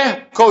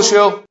Aboneh,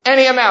 koshu,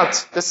 any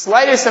amount. The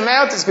slightest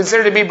amount is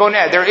considered to be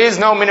boneh. There is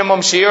no minimum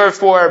shiur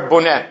for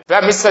boneh.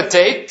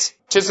 V'misatet,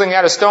 chiseling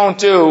out a stone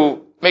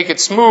to make it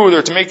smooth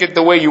or to make it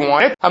the way you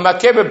want it.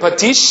 Hamakeh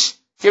patish,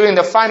 giving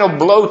the final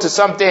blow to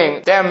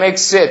something that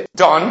makes it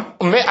done.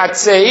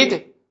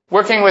 Me'atzeid,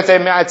 working with a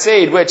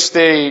me'atzeid, which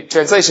the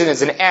translation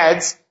is an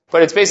adze,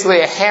 but it's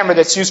basically a hammer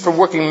that's used for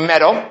working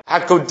metal.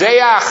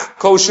 Hakodeach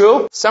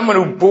koshu, someone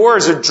who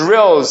bores or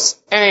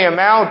drills any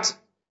amount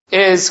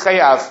is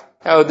chayav.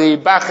 Now the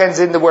bach ends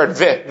in the word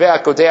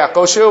ve'akodeach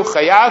koshu,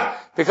 chayav,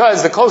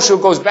 because the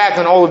koshu goes back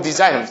on all of these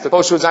items. The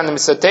koshu is on the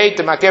misatet,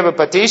 the makeh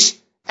patish,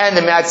 and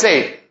the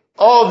me'atzeid.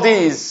 All of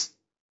these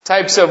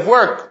types of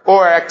work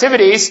or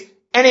activities,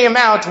 any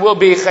amount will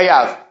be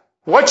chayav.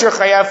 What you're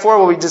chayav for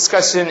will be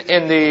discussed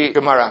in the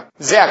Gemara.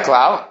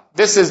 Ze'aklal.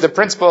 This is the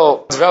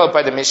principle developed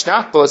by the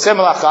Mishnah.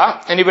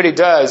 Anybody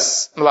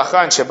does melacha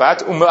on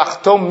Shabbat,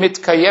 u'melachto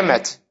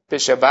mitkayemet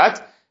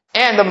b'Shabbat,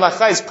 and the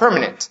melacha is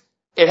permanent.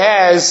 It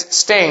has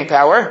staying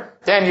power,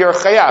 then you're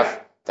chayav.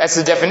 That's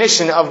the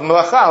definition of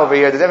melacha over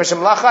here. The definition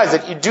of melacha is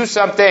that you do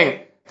something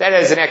that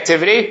is an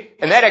activity,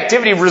 and that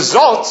activity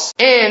results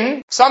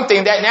in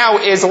something that now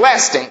is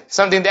lasting,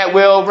 something that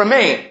will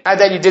remain. Not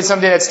that you did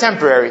something that's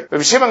temporary.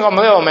 Rabbi Shimon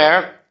Gamliel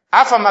Omer,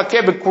 also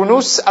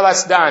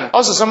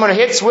someone who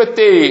hits with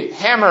the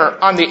hammer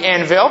on the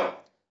anvil,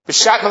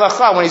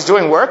 when he's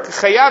doing work,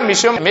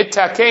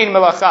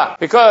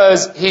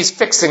 because he's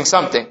fixing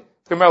something.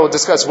 The Gemara will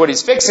discuss what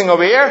he's fixing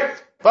over here,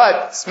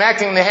 but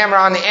smacking the hammer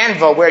on the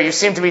anvil where you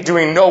seem to be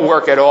doing no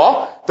work at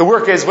all. The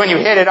work is when you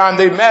hit it on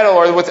the metal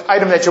or with the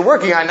item that you're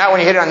working on, not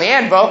when you hit it on the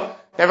anvil.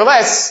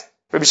 Nevertheless,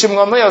 Rabbi Shimon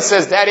Gamliel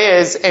says that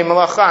is a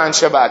melacha on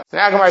Shabbat. The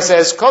Gemara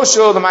says,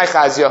 Koshu l'may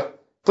chazyo.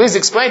 Please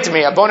explain to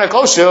me, Aboneh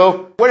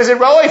koshu, what is it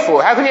roi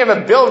for? How can you have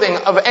a building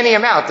of any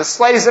amount, the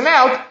slightest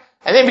amount,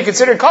 and then be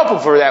considered culpable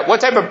for that? What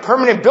type of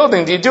permanent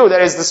building do you do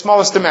that is the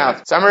smallest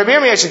amount? So Rabbi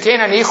Yirmiyah shekein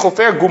ani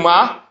chofer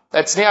guma,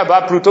 that's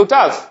ni'aba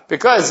prutotav.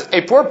 Because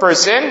a poor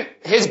person,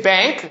 his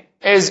bank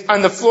is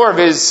on the floor of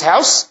his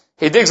house,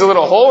 he digs a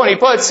little hole and he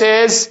puts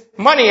his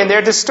money in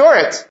there to store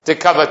it. The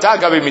kavata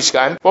gabi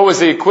mishkan. What was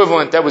the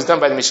equivalent that was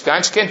done by the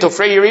Mishkan? Sheken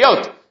tofrei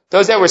yiriyot.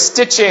 Those that were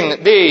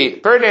stitching the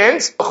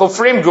curtains,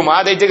 chofrim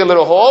guma, they dig a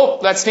little hole,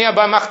 that's ni'ah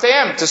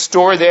b'machtayim, to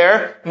store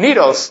their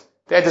needles.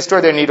 They had to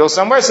store their needles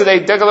somewhere, so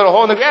they dug a little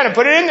hole in the ground and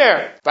put it in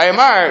there.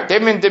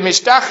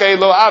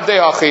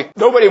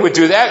 Nobody would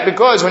do that,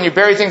 because when you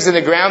bury things in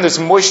the ground, there's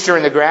moisture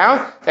in the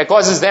ground that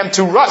causes them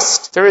to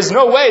rust. There is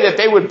no way that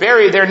they would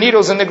bury their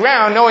needles in the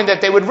ground knowing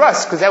that they would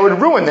rust, because that would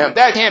ruin them.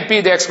 That can't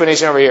be the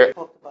explanation over here.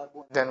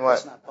 Then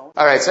what?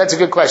 Alright, so that's a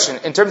good question.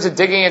 In terms of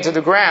digging into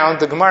the ground,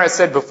 the Gemara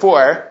said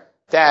before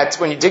that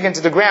when you dig into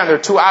the ground, there are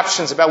two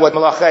options about what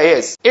malacha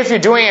is. If you're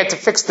doing it to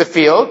fix the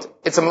field,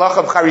 it's a malacha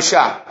of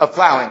charisha, of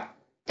plowing.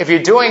 If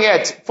you're doing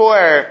it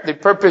for the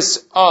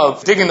purpose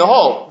of digging the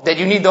hole, that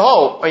you need the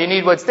hole, or you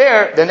need what's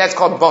there, then that's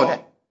called boneh.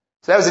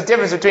 So that was the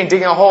difference between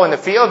digging a hole in the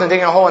field and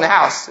digging a hole in the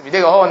house. If you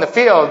dig a hole in the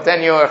field,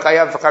 then you're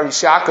chayav for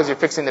charisha, because you're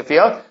fixing the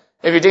field.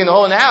 If you're digging the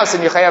hole in the house,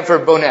 then you're chayav for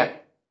boneh.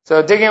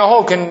 So digging a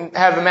hole can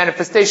have a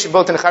manifestation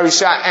both in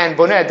charisha and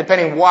boneh,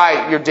 depending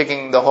why you're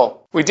digging the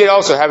hole. We did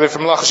also have it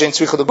from malacha shein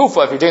tzricha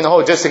l'gufa. If you're digging the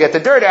hole just to get the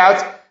dirt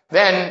out,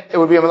 then it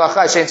would be a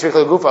malacha shein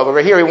tzricha l'gufa. But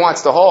over here he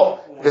wants the hole,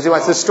 because he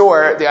wants to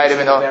store the item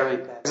in the hole.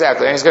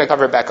 Exactly, and he's going to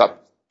cover it back up.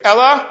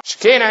 Ella,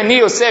 shkein ani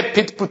yoseh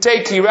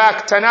pitputei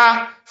kira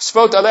ktana,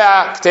 svot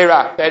alea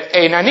ktera. That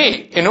a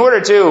nani, in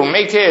order to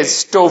make his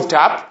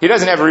stovetop, he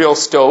doesn't have a real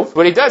stove.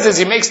 What he does is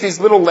he makes these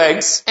little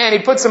legs, and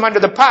he puts them under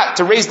the pot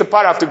to raise the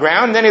pot off the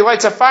ground, then he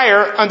lights a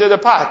fire under the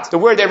pot. The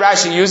word that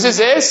Rashi uses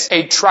is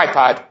a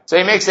tripod. So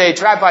he makes a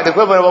tripod, the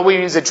equivalent of what we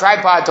use a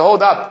tripod to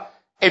hold up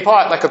a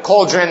pot, like a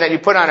cauldron that you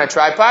put on a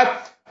tripod.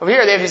 Over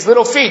here, they have these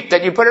little feet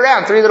that you put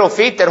around, 3 little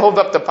feet that hold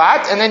up the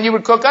pot, and then you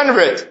would cook under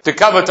it. The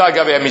kavata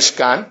gabe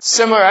mishkan.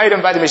 Similar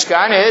item by the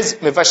Mishkan is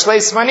mifashlei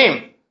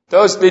smanim.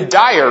 Those, the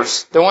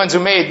dyers, the ones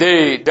who made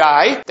the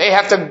dye, they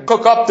have to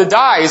cook up the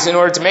dyes in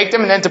order to make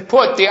them, and then to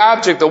put the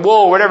object, the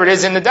wool, whatever it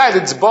is in the dye,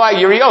 the tzbah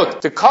yiriot,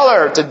 to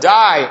color, to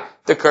dye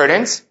the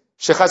curtains.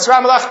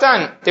 Shechasra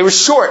melachtan. They were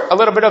short, a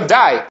little bit of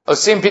dye.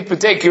 Osim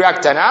pitputei kira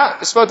ktana,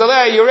 svot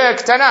alea yireh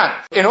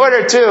ktana. In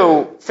order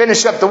to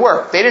finish up the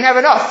work. They didn't have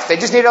enough. They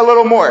just needed a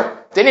little more.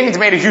 They didn't need to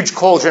make a huge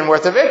cauldron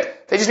worth of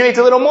it. They just needed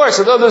a little more.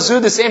 So they'll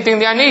do the same thing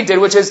the Ani did,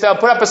 which is they'll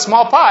put up a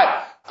small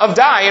pot of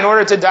dye in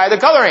order to dye the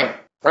coloring.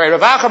 Alright, Rav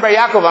Acha bar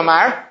Yaakov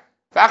Amar.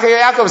 Rav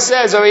Yaakov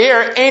says over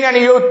here, Ein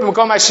aniyut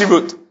b'makom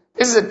hashivut.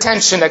 This is a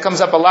tension that comes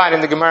up a lot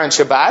in the Gemara and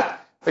Shabbat,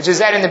 which is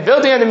that in the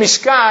building of the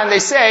Mishkan, they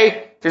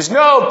say, there's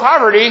no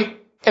poverty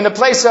in the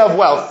place of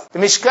wealth. The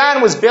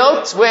Mishkan was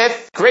built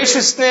with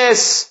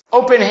graciousness,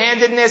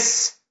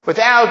 open-handedness,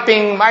 without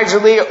being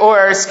miserly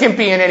or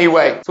skimpy in any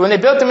way. So when they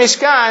built the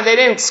Mishkan, they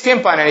didn't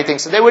skimp on anything.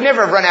 So they would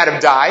never run out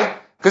of dye,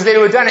 because they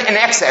would have done it in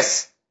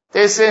excess.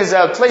 This is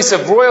a place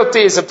of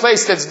royalty, it's a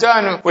place that's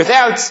done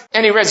without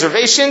any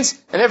reservations,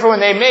 and therefore when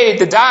they made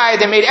the dye,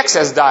 they made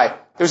excess dye.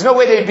 There's no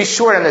way they'd be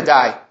short on the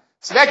dye.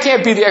 So that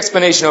can't be the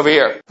explanation over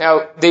here.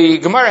 Now, the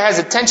Gemara has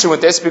a tension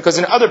with this, because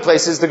in other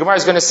places, the Gemara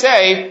is going to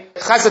say,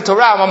 Chazat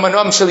Torah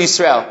manom shel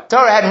Yisrael.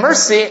 Torah had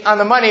mercy on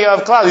the money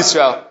of Klal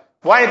Yisrael.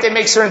 Why didn't they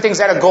make certain things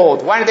out of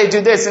gold? Why did they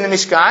do this in the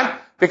Mishkan?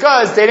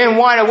 Because they didn't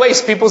want to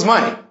waste people's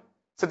money.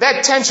 So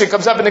that tension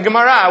comes up in the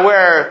Gemara,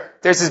 where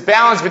there's this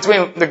balance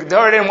between, the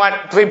Torah didn't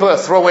want people to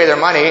throw away their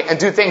money and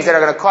do things that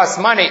are going to cost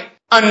money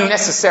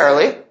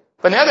unnecessarily.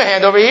 But on the other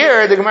hand, over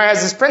here, the Gemara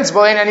has this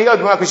principle,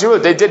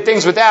 they did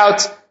things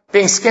without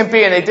being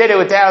skimpy, and they did it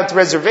without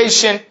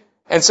reservation.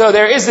 And so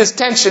there is this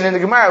tension in the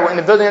Gemara, in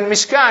the building of the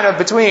Mishkan, of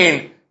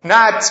between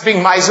not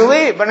being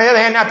miserly, but on the other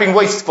hand, not being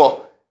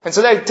wasteful. And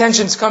so that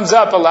tension comes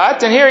up a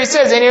lot. And here he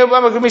says, they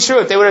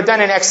would have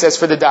done in excess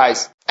for the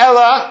dyes.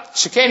 Ella,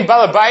 shekain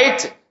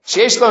balabait,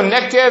 sheyesh lo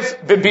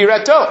nekev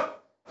bebirato.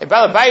 A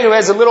balabait who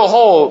has a little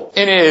hole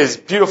in his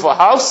beautiful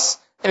house,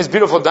 in his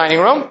beautiful dining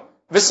room,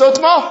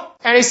 visotmo,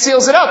 and he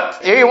seals it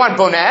up. Here you want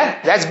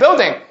boneh, that's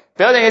building.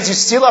 Building is you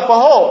seal up a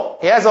hole.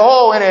 He has a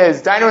hole in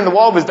his dining room, the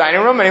wall of his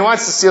dining room, and he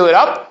wants to seal it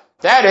up.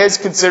 That is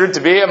considered to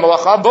be a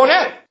malacha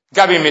boneh.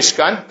 Gabi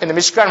Mishkan. In the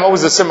Mishkan, what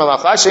was the similar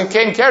malacha?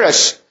 Shenkein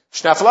keresh.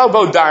 Shnaflau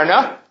bo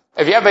darna.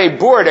 If you have a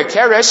board, a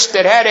keresh,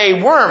 that had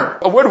a worm,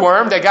 a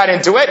woodworm that got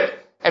into it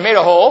and made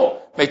a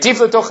hole, metif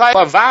l'tochai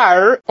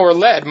avar, or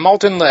lead,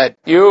 molten lead.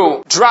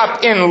 You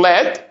drop in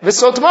lead,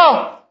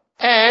 visotmo,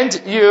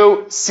 and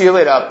you seal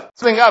it up.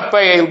 Filling up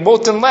by a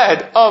molten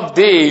lead of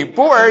the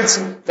boards,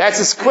 that's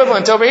his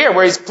equivalent over here,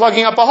 where he's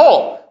plugging up a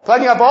hole.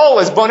 Plugging up a hole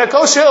is bona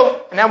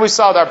koshu, and now we've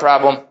solved our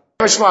problem.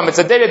 It's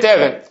a date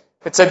at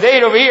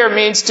Tzadeit over here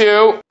means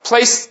to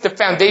place the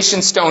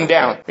foundation stone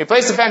down. When you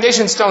place the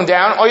foundation stone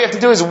down, all you have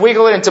to do is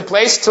wiggle it into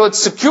place till it's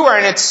secure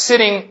and it's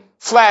sitting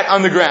flat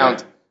on the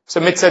ground.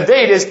 So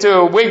mitzadeit is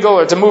to wiggle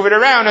or to move it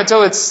around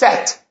until it's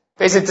set.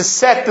 Basically to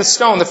set the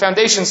stone, the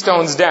foundation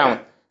stones down.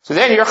 So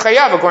then you're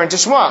chayav according to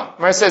Shmuel.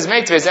 Gemara says,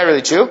 Meitve, is that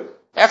really true?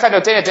 Echad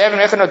notenet even,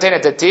 echad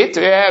notenet atit.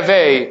 We have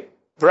a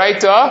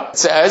Braita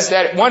says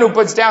that one who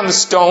puts down the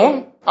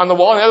stone on the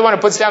wall, and the other one who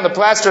puts down the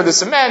plaster of the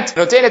cement,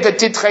 notenet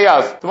atit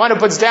chayav. The one who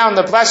puts down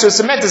the plaster of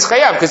cement is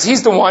chayav, because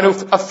he's the one who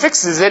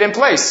affixes it in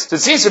place. So it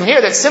seems from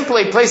here that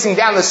simply placing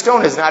down the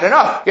stone is not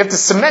enough. You have to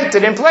cement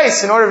it in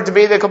place in order to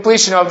be the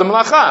completion of the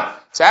malacha.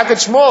 So how could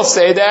Shmuel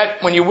say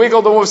that when you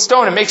wiggle the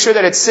stone and make sure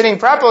that it's sitting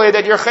properly,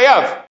 that you're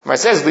chayav? It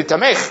says,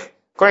 litamech.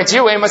 According to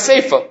you, ema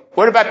seifa.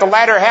 What about the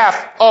latter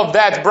half of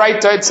that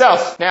Braita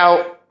itself?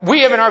 Now,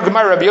 we have in our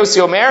Gemara Rabbi Yossi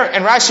Omer,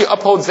 and Rashi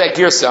upholds that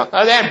girsa.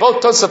 Then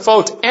both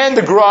Tosafot and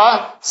the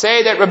Gra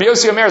say that Rabbi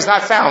Yossi Omer is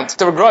not found.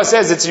 The Gra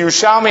says it's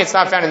Yerushalmi, it's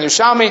not found in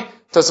Yerushalmi.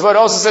 Tosafot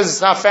also says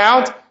it's not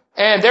found,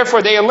 and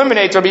therefore they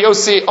eliminate Rabbi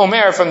Yossi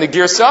Omer from the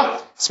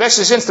girsa,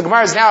 especially since the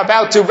Gemara is now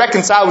about to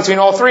reconcile between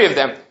all three of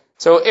them.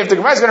 So if the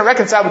Gemara is going to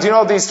reconcile between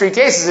all these three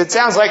cases, it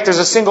sounds like there's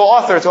a single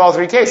author to all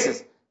three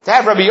cases. To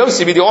have Rabbi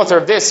Yossi be the author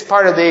of this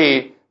part of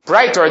the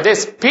Braita or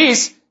this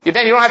piece,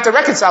 then you don't have to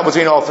reconcile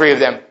between all three of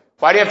them.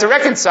 Why do you have to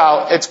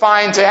reconcile? It's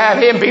fine to have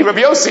him be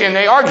Rabbi Yossi and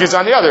they argues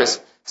on the others.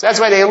 So that's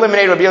why they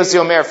eliminate Rabbi Yossi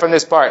Omer from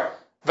this part.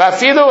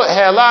 Because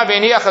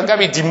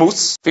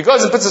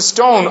it puts a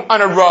stone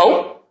on a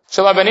row,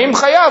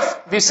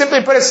 if you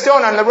simply put a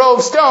stone on the row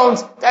of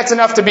stones, that's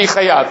enough to be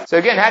chayav. So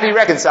again, how do you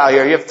reconcile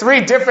here? You have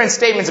three different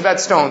statements about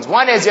stones.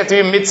 One is you have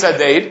to be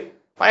mitzaded.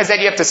 One is that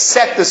you have to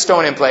set the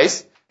stone in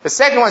place. The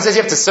second one says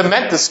you have to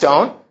cement the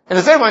stone. And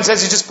the third one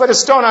says you just put a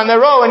stone on the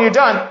row and you're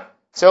done.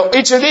 So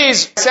each of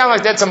these sound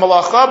like that's a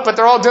malacha, but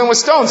they're all dealing with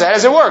stones. How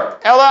does it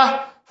work?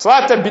 Ella,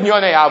 tlata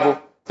binyonei avu.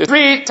 There's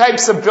three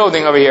types of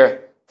building over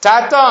here.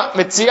 Tata,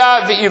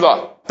 mitzia,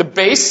 ve'ila. The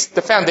base,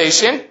 the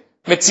foundation.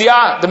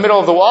 Mitzia, the middle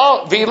of the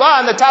wall. Ve'ila,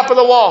 on the top of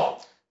the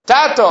wall.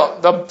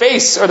 Tata, the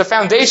base or the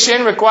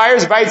foundation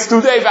requires bait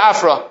studei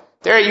ve'afra.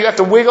 There you have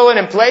to wiggle it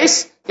in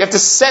place. You have to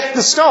set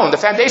the stone. The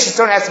foundation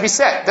stone has to be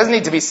set. It doesn't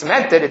need to be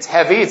cemented. It's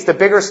heavy. It's the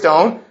bigger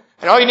stone.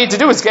 And all you need to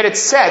do is get it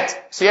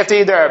set. So you have to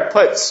either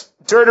put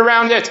dirt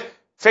around it,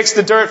 fix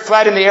the dirt,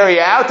 flatten the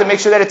area out, to make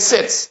sure that it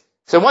sits.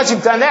 So once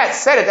you've done that,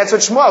 set it. That's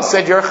what Shmuel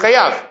said, you're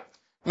chayav.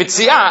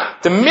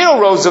 Mitzia, the middle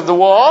rows of the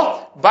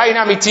wall,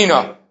 bayina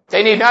mitina.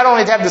 They need not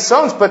only to have the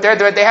stones put there,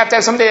 they have to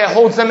have something that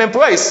holds them in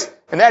place.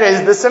 And that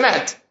is the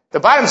cement. The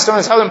bottom stone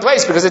is held in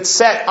place because it's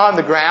set on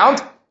the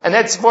ground, and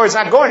that's for it's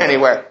not going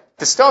anywhere.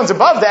 The stones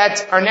above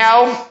that are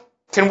now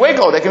can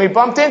wiggle, they can be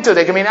bumped into,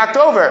 they can be knocked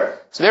over.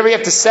 So there we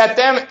have to set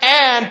them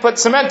and put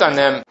cement on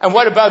them. And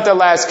what about the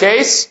last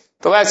case?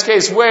 The last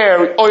case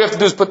where all you have to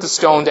do is put the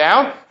stone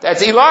down.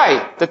 That's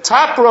Eli. The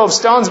top row of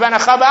stones,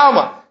 Banachab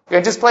Alma. You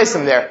can just place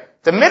them there.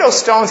 The middle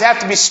stones have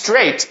to be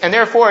straight, and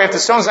therefore if the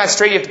stone's not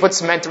straight, you have to put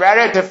cement around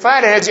it. To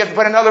flatten it, you have to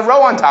put another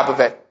row on top of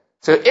it.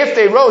 So if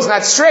the row is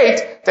not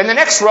straight, then the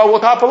next row will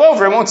topple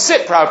over. It won't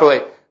sit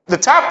properly. The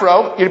top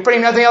row, you're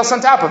putting nothing else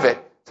on top of it.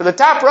 So the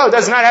top row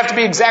does not have to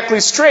be exactly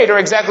straight or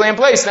exactly in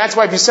place. And that's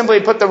why if you simply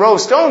put the row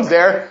of stones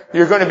there,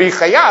 you're going to be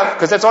chayav,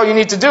 because that's all you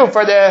need to do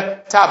for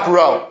the top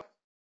row.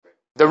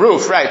 The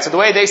roof, right. So the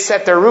way they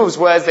set their roofs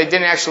was they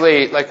didn't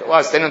actually, like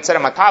us, they didn't set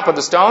them on top of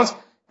the stones.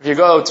 If you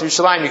go to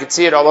Yerushalayim, you can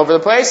see it all over the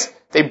place.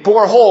 They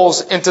bore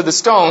holes into the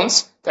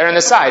stones that are on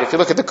the side. If you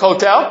look at the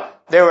kotel,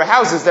 there were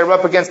houses that were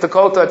up against the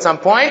kotel at some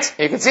point.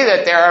 You can see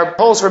that there are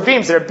holes for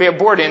beams that are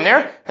bored in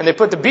there, and they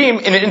put the beam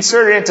and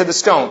insert it into the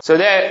stone. So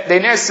that they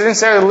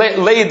necessarily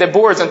laid the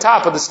boards on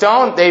top of the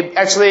stone. They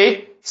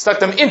actually stuck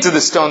them into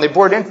the stone. They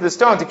bored into the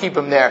stone to keep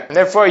them there. And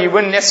therefore, you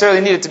wouldn't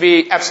necessarily need it to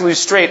be absolutely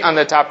straight on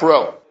the top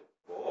row.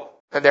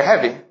 But they're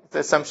heavy. The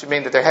assumption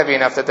being that they're heavy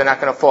enough that they're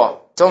not going to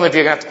fall. It's only if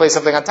you're going to have to place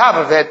something on top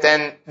of it,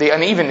 then the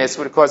unevenness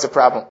would cause a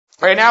problem.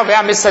 Right now, we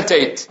have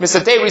misatate.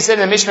 Misatate, we said in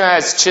the Mishnah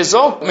as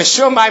chisel.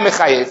 Mishum mai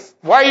mechayev.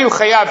 Why are you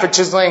chayav for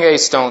chiseling a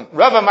stone?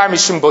 Rav Amar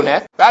mishum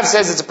boneh. Rav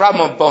says it's a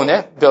problem of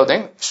boneh,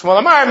 building. Shmuel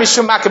Amar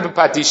mishum makeh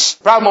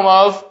b'patish. Problem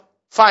of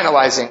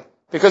finalizing.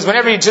 Because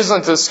whenever you chisel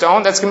into the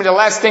stone, that's going to be the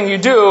last thing you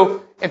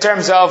do in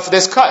terms of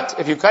this cut.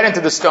 If you cut into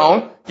the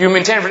stone, you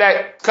maintain for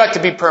that cut to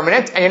be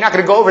permanent, and you're not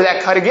going to go over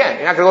that cut again.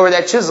 You're not going to go over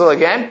that chisel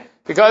again,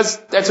 because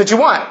that's what you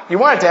want. You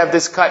want it to have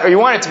this cut, or you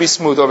want it to be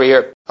smooth over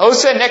here.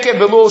 Someone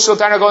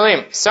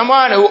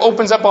who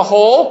opens up a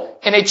hole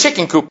in a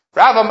chicken coop.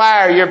 Rav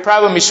Amar, your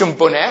problem mishum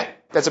boneh.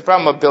 That's a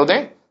problem of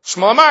building.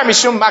 Shmuel Amar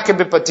mishum makeh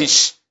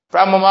b'patish.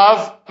 Problem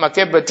of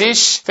makeh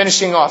b'patish,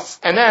 finishing off.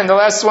 And then the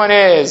last one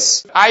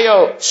is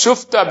ayo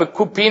shufta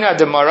b'kupina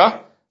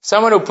demara.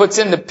 Someone who puts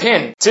in the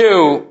pin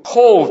to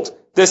hold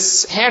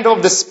this handle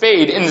of the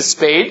spade in the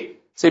spade.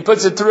 So he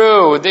puts it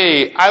through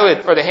the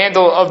eyelet or the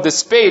handle of the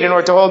spade in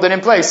order to hold it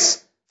in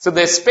place. So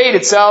the spade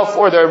itself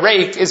or the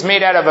rake is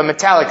made out of a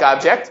metallic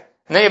object.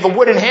 And then you have a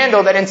wooden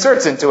handle that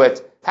inserts into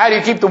it. How do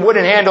you keep the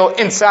wooden handle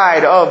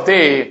inside of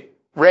the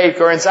rake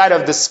or inside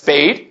of the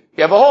spade?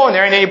 You have a hole in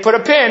there and then you put a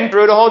pin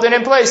through to hold it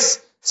in place.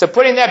 So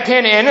putting that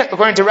pin in,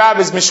 according to Rav,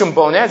 is mishum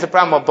boneh. It's a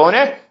problem of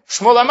boneh.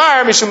 Shmuel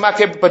Amar mishum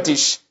makeh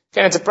b'patish.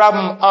 Again, it's a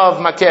problem of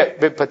makeh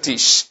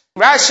b'patish.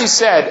 Rashi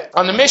said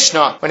on the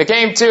Mishnah, when it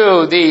came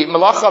to the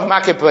malacha of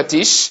makeh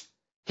b'patish,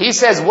 he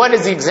says, what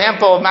is the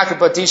example of makeh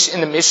b'patish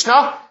in the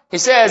Mishnah? He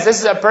says, this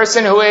is a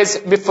person who is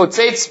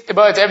mifotzetz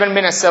about even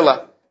min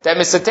hasela. That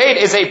misatate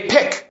is a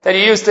pick that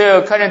you use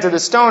to cut into the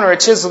stone, or a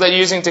chisel that you're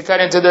using to cut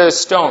into the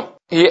stone.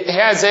 He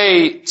has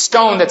a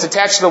stone that's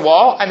attached to the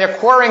wall, and they're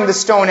quarrying the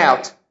stone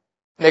out.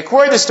 And they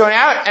quarry the stone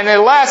out, and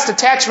the last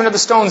attachment of the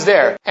stone's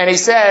there. And he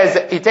says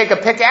that you take a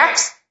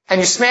pickaxe,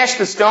 and you smash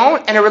the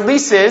stone, and it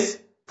releases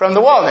from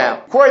the wall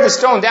now. Quarry the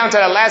stone down to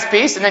that last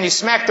piece, and then you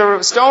smack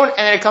the stone, and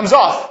then it comes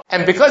off.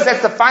 And because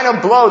that's the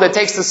final blow that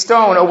takes the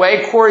stone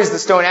away, quarries the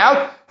stone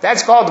out,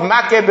 that's called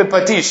makeh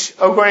b'patish,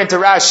 according to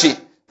Rashi.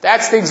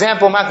 That's the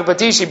example makeh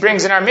b'patish he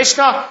brings in our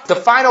Mishnah, the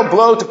final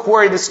blow to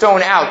quarry the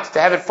stone out, to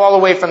have it fall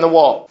away from the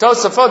wall.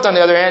 Tosafot, on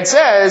the other hand,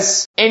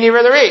 says, Eini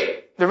Ri.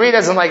 The Ri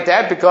doesn't like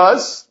that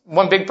because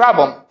one big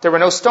problem. There were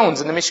no stones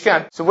in the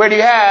Mishkan. So where do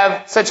you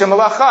have such a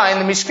malacha in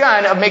the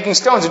Mishkan of making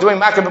stones, or doing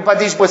makeh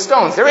b'patish with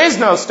stones? There is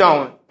no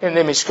stone in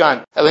the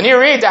Mishkan.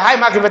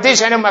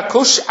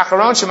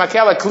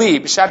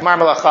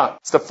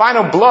 It's the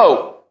final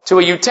blow to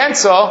a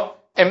utensil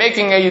and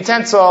making a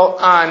utensil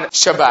on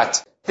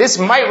Shabbat. This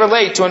might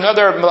relate to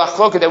another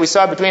malachloka that we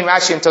saw between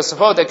Rashi and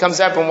Tosafot that comes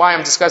up, and why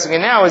I'm discussing it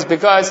now is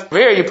because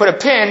here you put a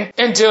pin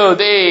into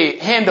the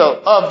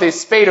handle of the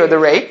spade or the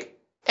rake,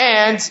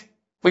 and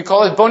we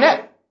call it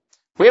boneh.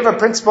 We have a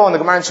principle in the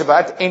Gemara in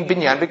Shabbat, ein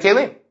binyan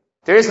b'kelim.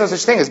 There is no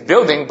such thing as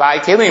building by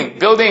kelim.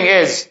 Building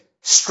is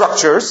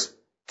structures.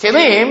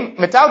 Kelim,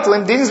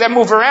 metaltalim, things that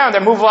move around,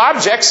 that movable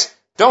objects,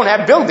 don't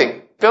have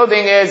building.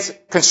 Building is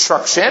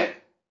construction.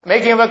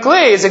 Making of a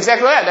kli is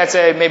exactly that. That's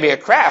maybe a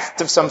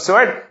craft of some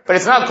sort, but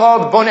it's not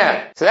called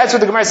boneh. So that's what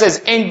the Gemara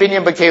says, ein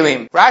binyan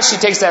b'kelim. Rashi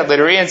takes that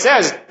literally and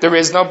says, there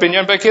is no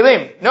binyan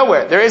b'kelim.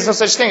 Nowhere. There is no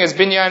such thing as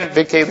binyan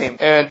b'kelim.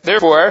 And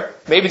therefore,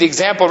 maybe the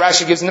example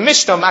Rashi gives in the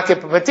Mishnah, makeh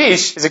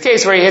b'patish, is a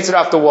case where he hits it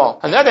off the wall.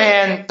 On the other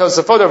hand,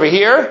 Tosafot over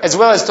here, as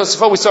well as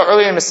Tosafot we saw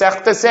earlier in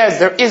Masechta, says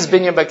there is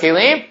binyan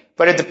b'kelim,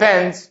 but it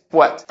depends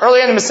what.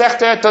 Earlier in the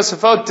Masechta,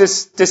 Tosafot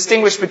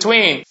distinguished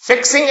between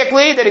fixing a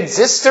kli that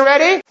exists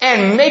already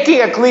and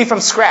making a kli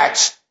from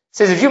scratch. It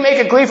says if you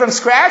make a kli from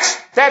scratch,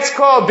 that's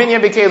called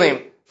binyan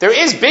b'kelim. There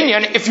is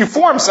binyan if you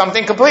form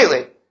something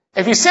completely.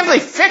 If you simply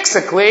fix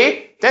a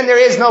kli, then there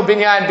is no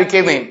binyan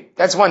b'kelim.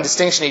 That's one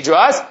distinction he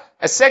draws.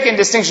 A second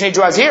distinction he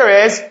draws here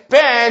is,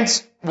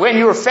 depends when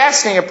you are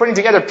fastening or putting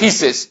together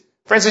pieces.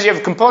 For instance, you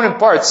have component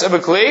parts of a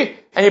kli,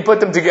 and you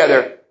put them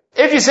together.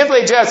 If you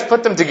simply just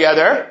put them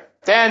together,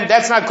 then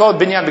that's not called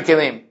binyan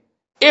b'kelim.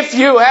 If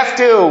you have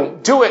to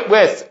do it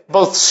with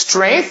both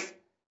strength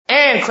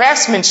and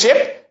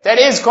craftsmanship, that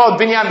is called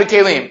binyan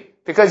b'kelim.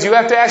 Because you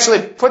have to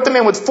actually put them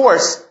in with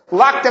force,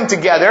 lock them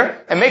together,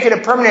 and make it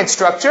a permanent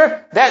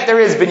structure, that there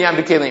is binyan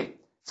b'kelim.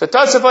 So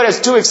Tosafot has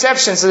two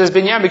exceptions to this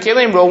binyan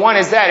b'kelim rule. One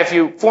is that if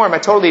you form a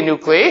totally new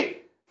kli,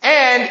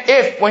 And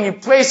if when you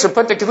place or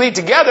put the keli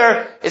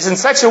together, it's in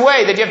such a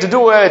way that you have to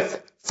do it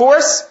with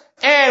force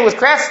and with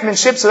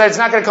craftsmanship so that it's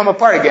not going to come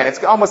apart again.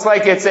 It's almost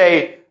like it's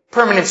a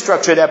permanent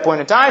structure at that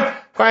point in time.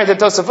 According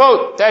to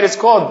Tosafot, that is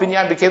called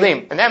binyan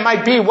b'kelim. And that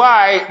might be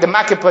why the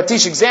makeh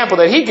patish example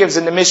that he gives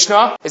in the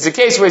Mishnah is a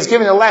case where he's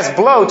giving the last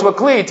blow to a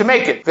kli to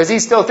make it. Because he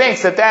still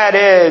thinks that that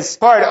is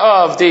part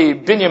of the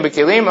binyan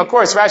b'kelim. Of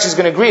course, Rashi is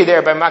going to agree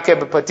there by makeh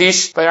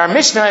patish. But our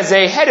Mishnah is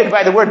headed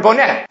by the word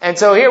boneh. And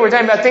so here we're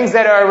talking about things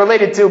that are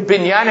related to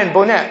binyan and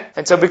boneh.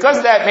 And so because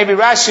of that, maybe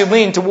Rashi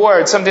leaned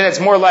towards something that's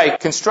more like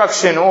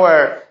construction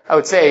or, I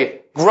would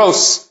say,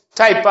 gross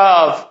type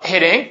of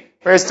hitting.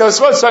 Whereas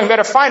Tosfot is talking about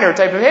a finer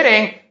type of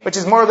hitting, which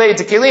is more related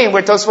to kelim,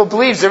 where Tosfot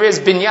believes there is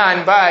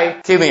binyan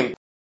by kelim.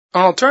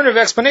 An alternative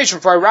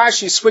explanation for why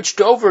Rashi switched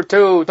over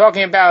to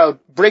talking about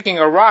breaking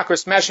a rock or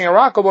smashing a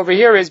rock over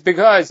here is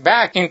because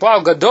back in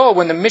Klal Gadol,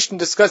 when the Mishnah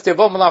discussed the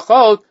Avot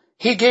Malachot,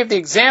 he gave the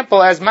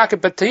example as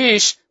makeh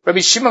patish, Rabbi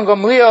Shimon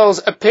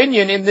Gamliel's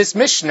opinion in this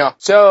Mishnah.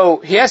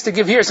 So he has to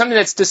give here something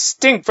that's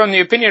distinct from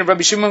the opinion of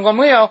Rabbi Shimon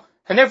Gamliel,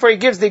 and therefore he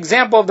gives the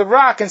example of the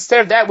rock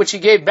instead of that which he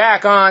gave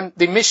back on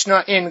the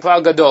Mishnah in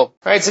Klal Gadol.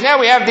 Alright, so now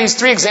we have these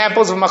three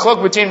examples of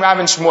machlok between Rav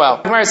and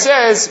Shmuel. Where it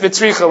says,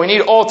 V'tzricha, we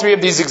need all three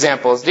of these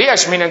examples. The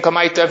Yashmin and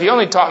Kamaita, if you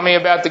only taught me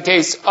about the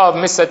case of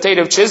misatate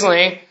of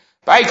chiseling,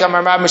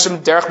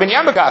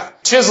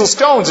 chisel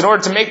stones in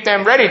order to make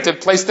them ready to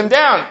place them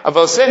down.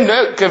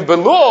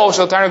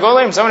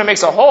 Someone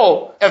makes a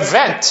hole, a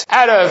vent,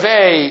 out of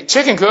a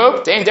chicken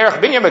coop,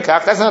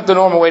 that's not the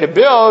normal way to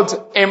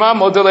build.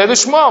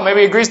 Maybe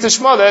he agrees to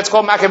Shmuel that it's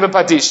called makeh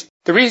b'patish.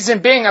 The reason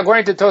being,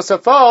 according to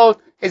Tosafot,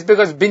 is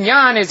because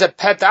binyan is a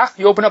petach,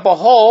 you open up a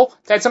hole,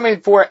 that's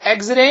something for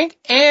exiting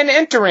and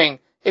entering.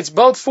 It's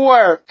both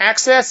for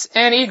access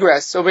and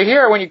egress. Over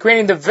here, when you're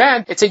creating the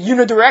vent, it's a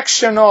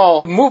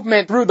unidirectional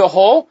movement through the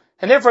hole,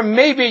 and therefore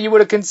maybe you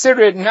would have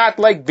considered it not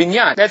like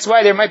binyan. That's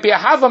why there might be a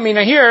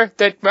havamina here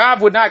that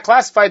Rav would not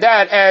classify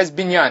that as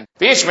binyan.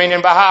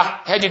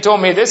 Had you told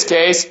me this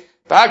case,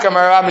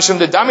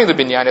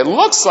 it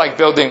looks like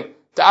building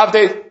the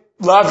Avdei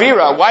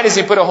Lavira. Why does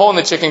he put a hole in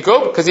the chicken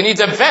coop? Because he needs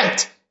a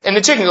vent in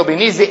the chicken coop. He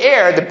needs the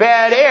air, the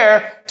bad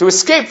air, to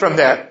escape from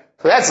there.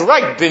 So that's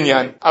like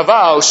binyan.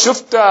 Aval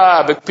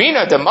shufta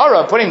b'pina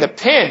demara, putting the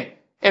pin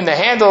in the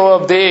handle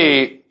of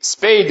the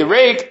spade, the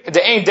rake,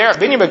 the ain derech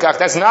binyan b'kach.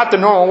 That's not the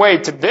normal way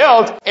to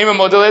build. Ema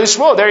modelei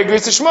Shmuel. There he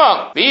agrees to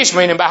Shmuel.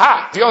 V'yishmein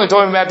baha. If you only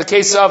told him about the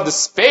case of the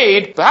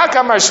spade, baha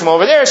kamar Shmuel.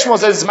 Over there, Shmuel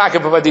says it's makeh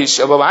b'patish.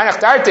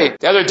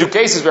 The other two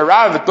cases where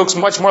Rav, it looks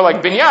much more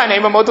like binyan.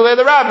 Ema modelei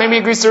the Rav. Maybe he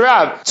agrees to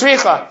Rav.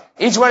 Tzricha.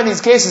 Each one of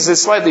these cases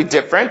is slightly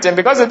different, and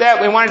because of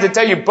that, we wanted to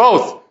tell you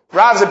both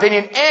Rav's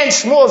opinion and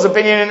Shmuel's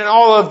opinion in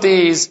all of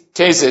these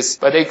cases.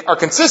 But they are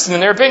consistent in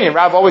their opinion.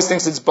 Rav always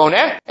thinks it's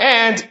boneh,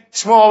 and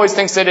Shmuel always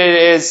thinks that it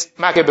is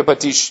makeh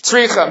b'patish.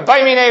 Tzricha.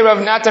 Ba'minei Rav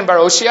Natan bar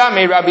Oshia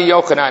me Rabbi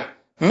Yochanan.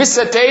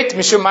 Misatate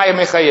mishum maya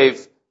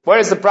mechayev. What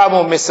is the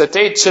problem with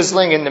misatate,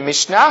 chiseling in the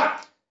Mishnah?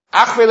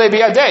 Achvele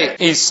biyadei.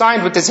 He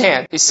signed with his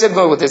hand. He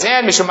signaled with his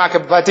hand, mishum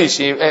makeh b'patish.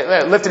 He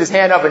lifted his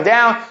hand up and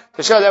down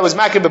to show that was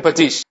makeh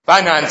b'patish.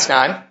 Ba'nan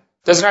tznan.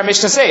 Doesn't our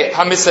Mishnah say it?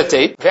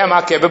 Hamisatate,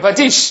 ve'makeh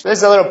b'patish. This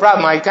is a little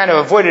problem. I kind of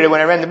avoided it when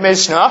I read the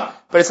Mishnah,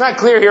 but it's not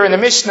clear here in the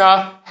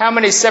Mishnah how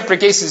many separate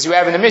cases you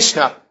have in the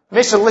Mishnah.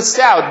 Mishnah lists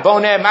out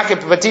boneh, makeh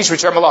b'patish,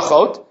 which are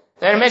malachot.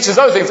 Then it mentions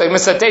other things like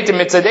misatate and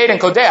mitzadate and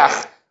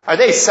kodeach. Are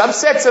they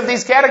subsets of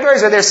these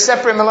categories, or are they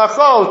separate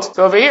malachot?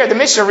 So over here, the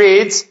Mishnah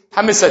reads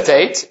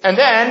hamisatate, and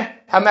then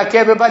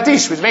hamakeh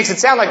b'patish, which makes it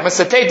sound like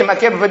misatate and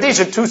makeh b'patish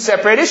are two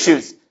separate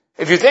issues.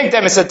 If you think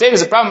that misatate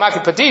is a problem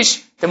makeh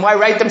patish, then why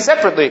write them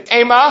separately?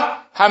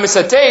 Ema,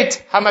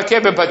 ha-misatate,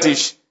 ha-makeh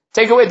b'patish.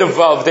 Take away the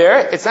vav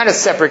there. It's not a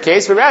separate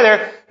case, but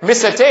rather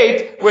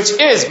misatate, which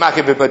is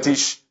makeh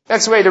b'patish.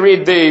 That's the way to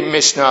read the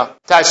Mishnah.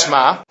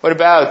 Tashma. What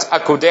about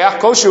akodeach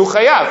koshu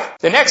chayav?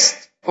 The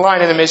next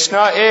line in the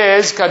Mishnah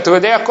is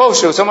kakodeach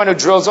koshu, someone who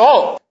drills a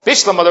hole.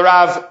 Bishlam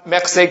al-rav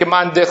mechse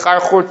geman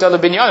dechar churta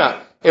lebinyana.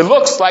 It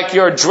looks like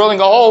you're drilling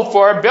a hole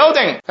for a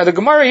building. Now the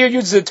Gemara here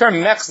uses the term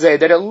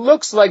mechzeh, that it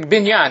looks like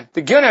binyan.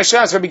 The Gilna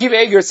Shas, Rabbi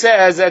Kiva Eger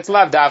says that's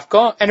lav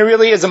davka, and it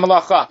really is a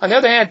malacha. On the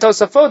other hand,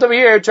 Tosafot over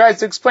here tries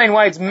to explain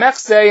why it's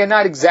mechzeh and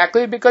not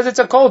exactly, because it's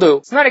a koldu.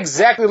 It's not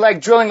exactly like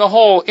drilling a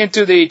hole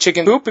into the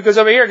chicken coop, because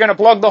over here you're going to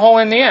plug the hole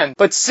in the end.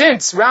 But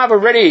since Rav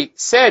already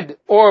said,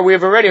 or we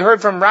have already heard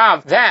from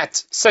Rav,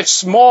 that such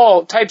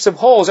small types of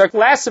holes are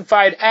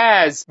classified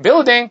as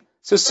building,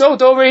 so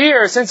over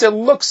here, since it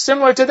looks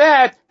similar to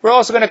that, we're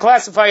also going to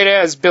classify it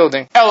as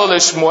building. Elo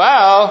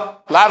l'shmuel,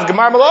 lav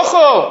gemar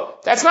melocho.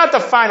 That's not the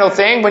final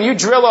thing. When you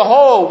drill a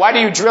hole, why do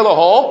you drill a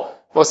hole?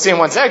 We'll see in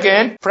 1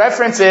 second.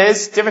 Preference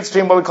is difference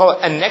between what we call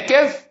a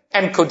nekev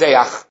and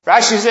kodeach.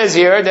 Rashi says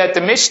here that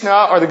the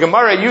Mishnah or the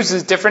Gemara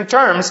uses different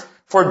terms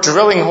for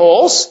drilling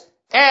holes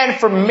and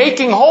for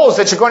making holes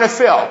that you're going to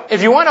fill.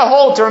 If you want a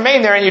hole to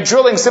remain there and you're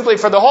drilling simply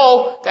for the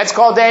hole, that's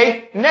called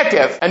a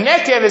nekev. A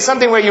nekev is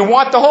something where you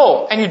want the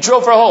hole and you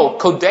drill for a hole.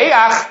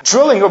 Kodeach,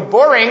 drilling or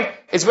boring,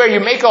 is where you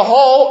make a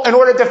hole in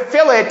order to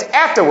fill it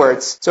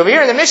afterwards. So over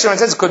here in the Mishnah, when it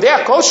says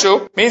Kodeach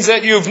Koshu, means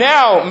that you've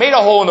now made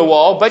a hole in the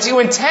wall, but you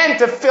intend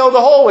to fill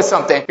the hole with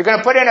something. You're going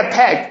to put in a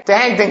peg to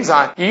hang things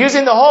on. You're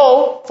using the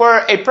hole for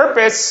a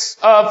purpose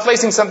of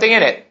placing something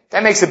in it.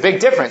 That makes a big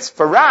difference.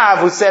 For Rav,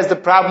 who says the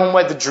problem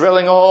with the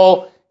drilling a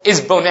hole is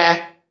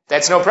boneh,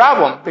 that's no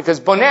problem, because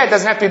boneh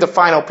doesn't have to be the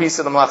final piece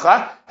of the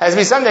malacha. It has to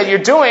be something that you're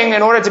doing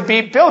in order to be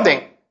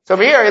building. So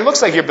over here, it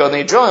looks like you're building.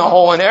 You're drilling a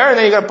hole in there, and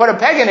then you're going to put a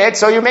peg in it,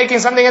 so you're making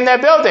something in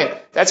that building.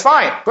 That's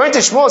fine. According to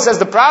Shmuel, it says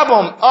the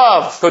problem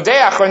of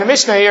Kodeach, or in the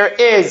Mishnah here,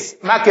 is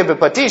makeh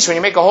b'patish. When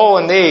you make a hole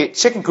in the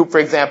chicken coop, for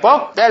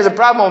example, that is a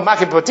problem of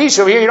makeh b'patish.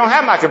 Over here, you don't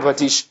have makeh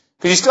b'patish,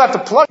 because you still have to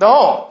plug the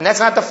hole. And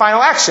that's not the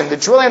final action. The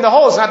drilling of the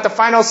hole is not the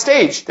final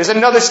stage. There's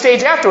another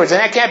stage afterwards,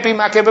 and that can't be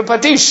makeh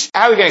b'patish.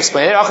 How are we going to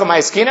explain it?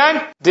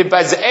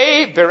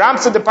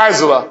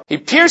 He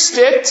pierced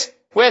it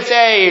with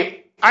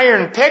a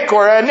iron pick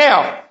or a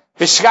nail.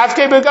 And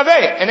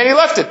then he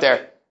left it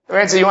there. For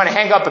instance, you want to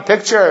hang up a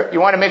picture, you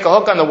want to make a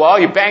hook on the wall,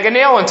 you bang a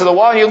nail into the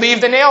wall, and you leave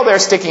the nail there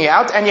sticking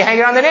out, and you hang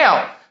it on the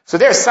nail. So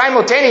there,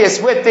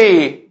 simultaneous with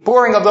the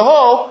boring of the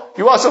hole,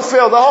 you also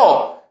fill the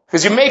hole.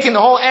 Because you're making the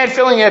hole and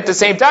filling it at the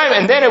same time,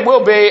 and then it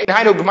will be,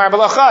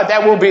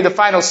 that will be the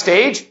final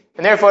stage,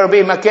 and therefore it will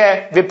be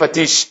makeh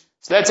v'patish.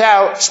 So that's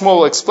how Shmuel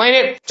will explain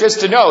it.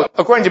 Just to note,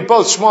 according to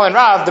both Shmuel and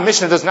Rav, the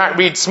Mishnah does not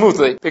read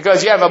smoothly.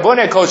 Because you have a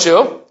boneh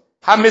koshu,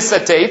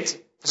 hamisatet,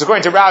 so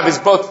according to Rav, is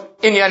both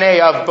inyanei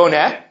of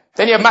boneh.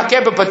 Then you have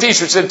makeh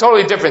b'patish, which is a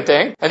totally different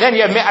thing. And then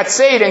you have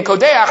me'atseid and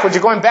kodeach, which are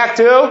going back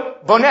to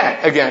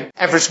boneh again.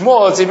 And for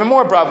Shmuel, it's even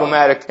more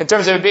problematic. In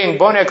terms of it being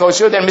boneh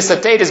koshu, then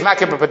misatet is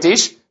makeh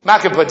b'patish.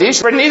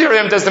 But neither of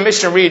them does the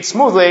Mishnah read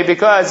smoothly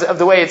because of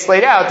the way it's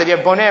laid out, that you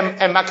have boneh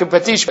and makeh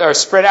b'patish are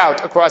spread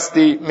out across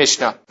the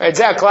Mishnah. Alright,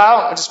 Zeh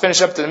Klal, I'll just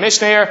finish up to the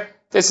Mishnah here.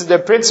 This is the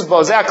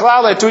principle. Zeh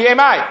Klal le'tuyei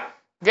mai.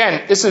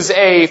 Again, this is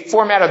a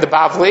format of the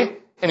Bavli.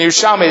 In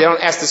Yerushalmi, they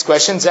don't ask this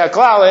question. Zeh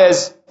Klal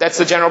is, that's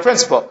the general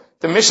principle.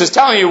 The Mishnah is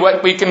telling you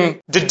what we can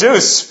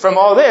deduce from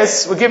all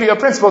this. We'll give you a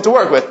principle to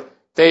work with.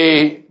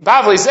 The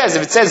Bavli says,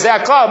 if it says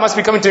Zeh Klal, it must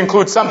be coming to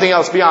include something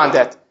else beyond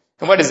that.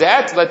 And what is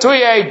that?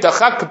 Latuye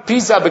dachak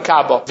kapiza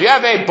bekabel. If you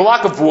have a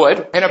block of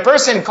wood, and a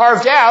person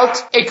carved out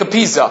a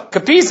kapiza.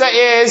 Kapiza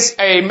is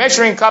a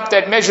measuring cup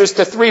that measures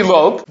to 3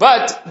 log,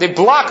 but the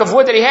block of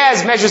wood that he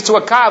has measures to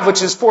a kav,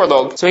 which is 4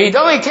 log. So he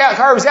only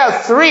carves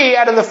out 3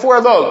 out of the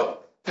 4 log.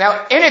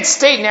 Now, in its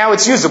state now,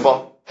 it's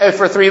usable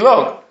for 3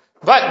 log.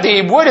 But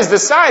the wood is the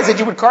size that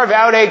you would carve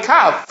out a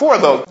kav, 4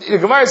 log. The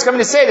Gemara is coming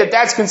to say that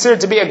that's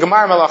considered to be a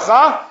gemar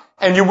malacha,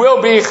 and you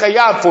will be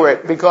chayav for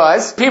it,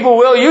 because people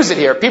will use it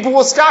here. People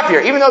will stop here.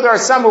 Even though there are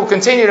some who will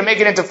continue to make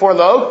it into 4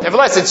 log,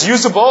 nevertheless, it's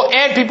usable,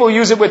 and people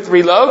use it with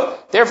 3 log.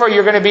 Therefore,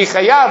 you're going to be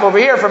chayav over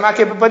here for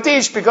makeh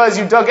b'patish, because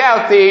you dug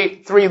out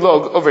the 3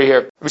 log over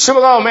here. You hit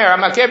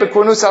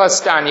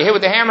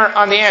with the hammer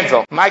on the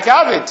anvil. My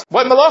kavit,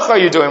 what malacha are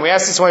you doing? We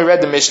asked this when we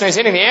read the Mishnah. He's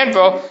hitting the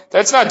anvil.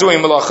 That's not doing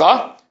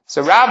malacha.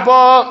 So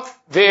Rabba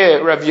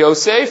Rav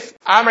Yosef,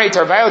 Amrei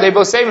Tarvayo, they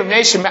both say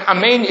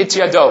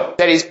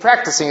that he's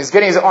practicing, he's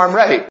getting his arm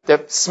ready.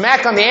 The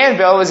smack on the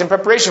anvil is in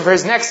preparation for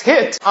his next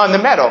hit on the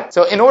metal.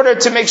 So in order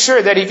to make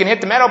sure that he can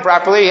hit the metal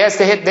properly, he has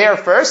to hit there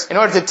first, in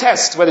order to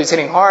test whether he's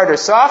hitting hard or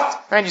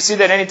soft. Right? You see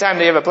that anytime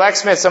they have a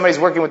blacksmith, somebody's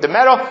working with the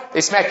metal,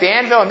 they smack the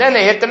anvil, and then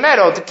they hit the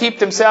metal to keep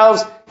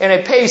themselves in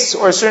a pace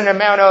or a certain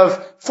amount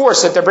of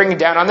force that they're bringing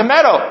down on the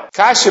metal.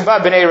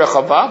 Kashiba b'nei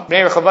Rechava.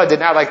 B'nei Rechava did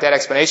not like that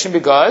explanation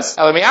because,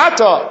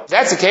 if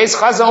that's the case,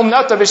 if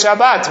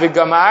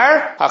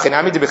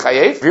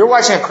you're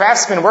watching a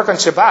craftsman work on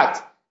Shabbat,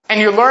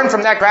 and you learn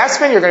from that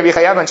craftsman, you're going to be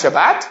chayav on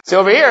Shabbat. So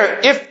over here,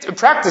 if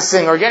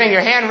practicing or getting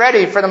your hand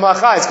ready for the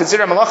malacha is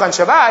considered a malacha on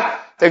Shabbat,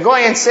 then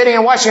going and sitting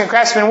and watching a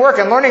craftsman work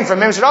and learning from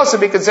him should also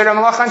be considered a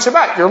malacha on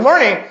Shabbat. You're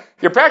learning,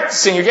 you're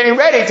practicing, you're getting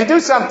ready to do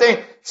something,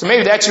 so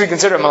maybe that should be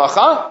considered a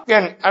malacha.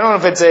 Again, I don't know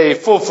if it's a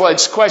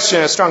full-fledged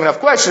question, a strong enough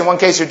question. In one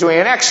case you're doing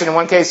an action, in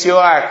one case you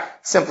are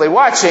simply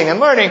watching and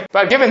learning.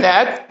 But given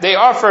that, they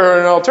offer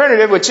an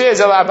alternative, which is,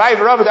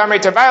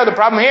 the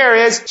problem here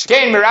is,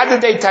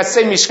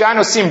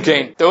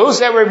 those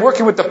that were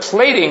working with the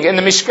plating in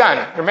the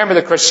Mishkan. Remember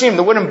the krashim,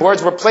 the wooden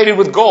boards were plated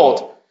with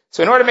gold.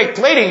 So in order to make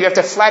plating, you have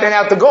to flatten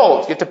out the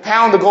gold. You have to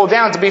pound the gold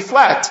down to be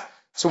flat.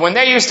 So when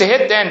they used to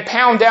hit then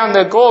pound down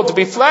the gold to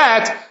be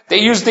flat, they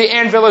used the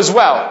anvil as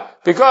well.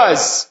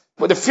 Because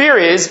what the fear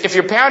is, if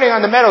you're pounding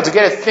on the metal to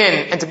get it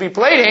thin and to be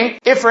plating,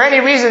 if for any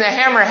reason the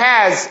hammer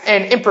has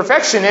an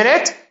imperfection in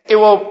it, it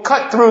will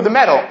cut through the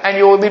metal and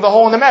you will leave a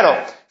hole in the metal.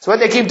 So what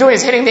they keep doing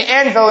is hitting the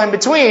anvil in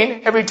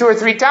between every 2 or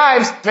 3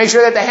 times to make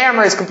sure that the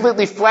hammer is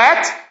completely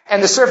flat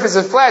and the surface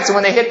is flat. So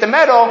when they hit the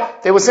metal,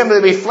 they will simply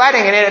be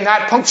flattening it and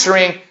not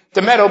puncturing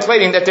the metal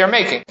plating that they're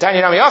making.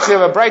 Tanya Nami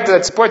Yochel, a bright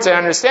that supports that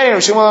understanding.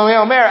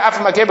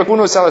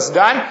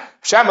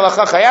 So here you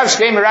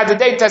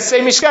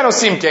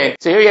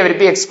have it to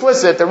be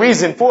explicit. The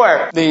reason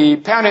for the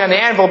pounding on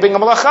the anvil being a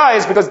malacha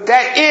is because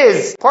that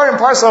is part and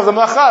parcel of the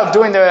malacha of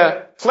doing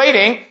the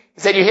plating,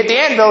 is that you hit the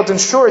anvil to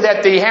ensure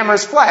that the hammer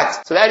is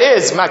flat. So that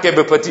is makeh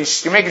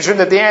b'patish. You're making sure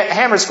that the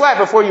hammer is flat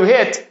before you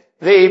hit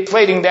the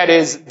plating that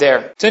is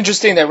there. It's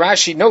interesting that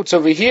Rashi notes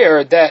over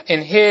here that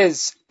in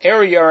his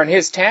area or in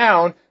his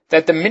town,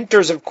 that the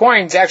minters of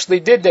coins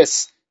actually did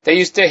this. They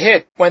used to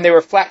hit, when they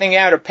were flattening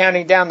out or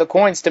pounding down the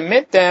coins to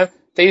mint them,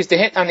 they used to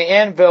hit on the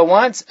anvil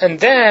once and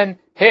then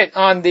hit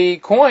on the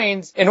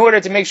coins in order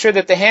to make sure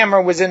that the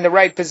hammer was in the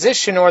right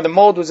position or the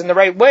mold was in the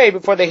right way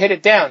before they hit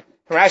it down.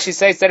 Rashi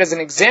cites that as an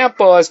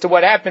example as to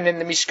what happened in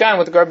the Mishkan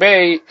with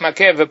Garbei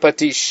Makeh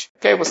v'Patish.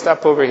 Okay, we'll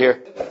stop over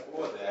here.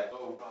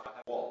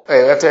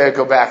 Okay, we have to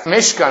go back.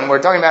 Mishkan,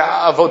 we're talking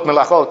about Avot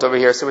Melachot over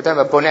here, so we're talking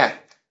about Boneh.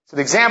 So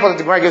the example that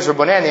the Gemara gives for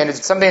Boneh in the end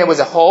is something that was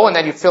a hole and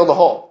then you fill the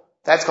hole.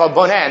 That's called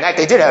Boneh, and that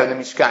they did have in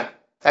the Mishkan.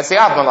 That's the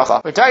Av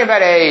Malacha. We're talking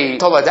about a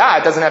Toladah,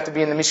 it doesn't have to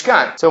be in the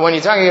Mishkan. So when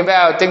you're talking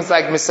about things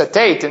like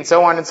Misatate and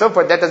so on and so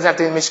forth, that doesn't have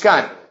to be in the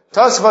Mishkan.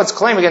 Tosafot's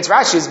claim against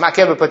Rashi is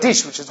Makeh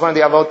v'Patish, which is one of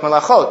the Avot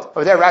Malachot.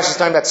 Over there, Rashi is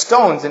talking about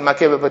stones in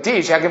Makeh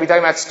v'Patish. How can we be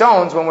talking about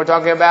stones when we're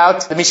talking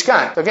about the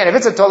Mishkan? So again, if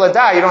it's a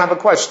Toladah, you don't have a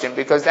question,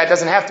 because that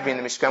doesn't have to be in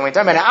the Mishkan. When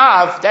you're talking about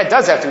an Av, that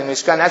does have to be in the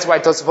Mishkan. That's why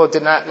Tosafot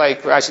did not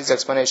like Rashi's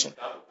explanation.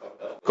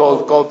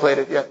 Gold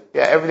plated, yeah,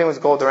 everything was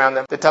gold around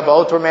them. The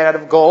tabaot were made out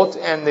of gold,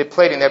 and the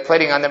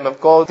plating on them of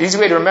gold. The easy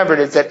way to remember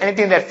it is that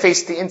anything that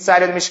faced the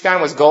inside of the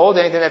Mishkan was gold,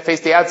 anything that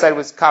faced the outside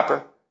was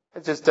copper.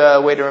 It's just a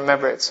way to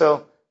remember it.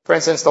 So, for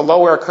instance, the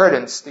lower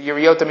curtains, the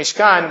Yeriota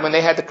Mishkan, when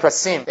they had the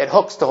krasim, they had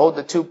hooks to hold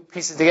the two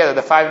pieces together,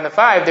 the 5 and the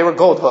 5, they were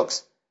gold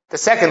hooks. The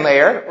second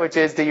layer, which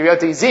is the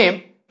Yeriota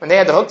Izim, when they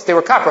had the hooks, they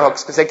were copper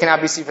hooks, because they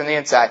cannot be seen from the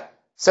inside.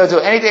 So to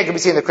anything that can be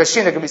seen, the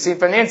krashim that can be seen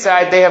from the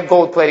inside, they have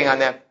gold plating on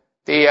them.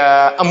 The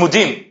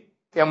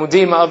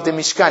amudim of the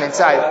Mishkan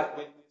inside.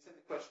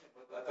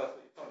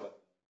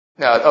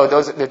 No,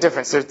 those are the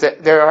difference.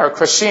 There are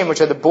krashim, which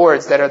are the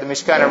boards that are the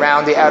Mishkan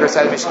around the outer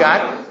side of the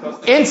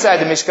Mishkan. Inside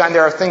the Mishkan,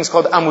 there are things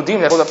called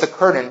amudim that hold up the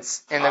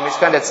curtains in the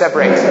Mishkan that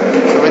separates.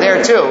 So we're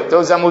there too.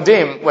 Those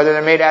amudim, whether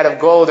they're made out of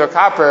gold or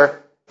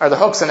copper, are the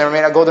hooks, and they're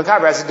made out of gold and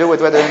copper, has to do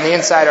with whether they're in the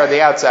inside or the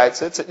outside.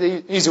 So it's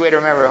an easy way to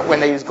remember when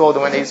they use gold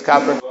and when they use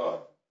copper.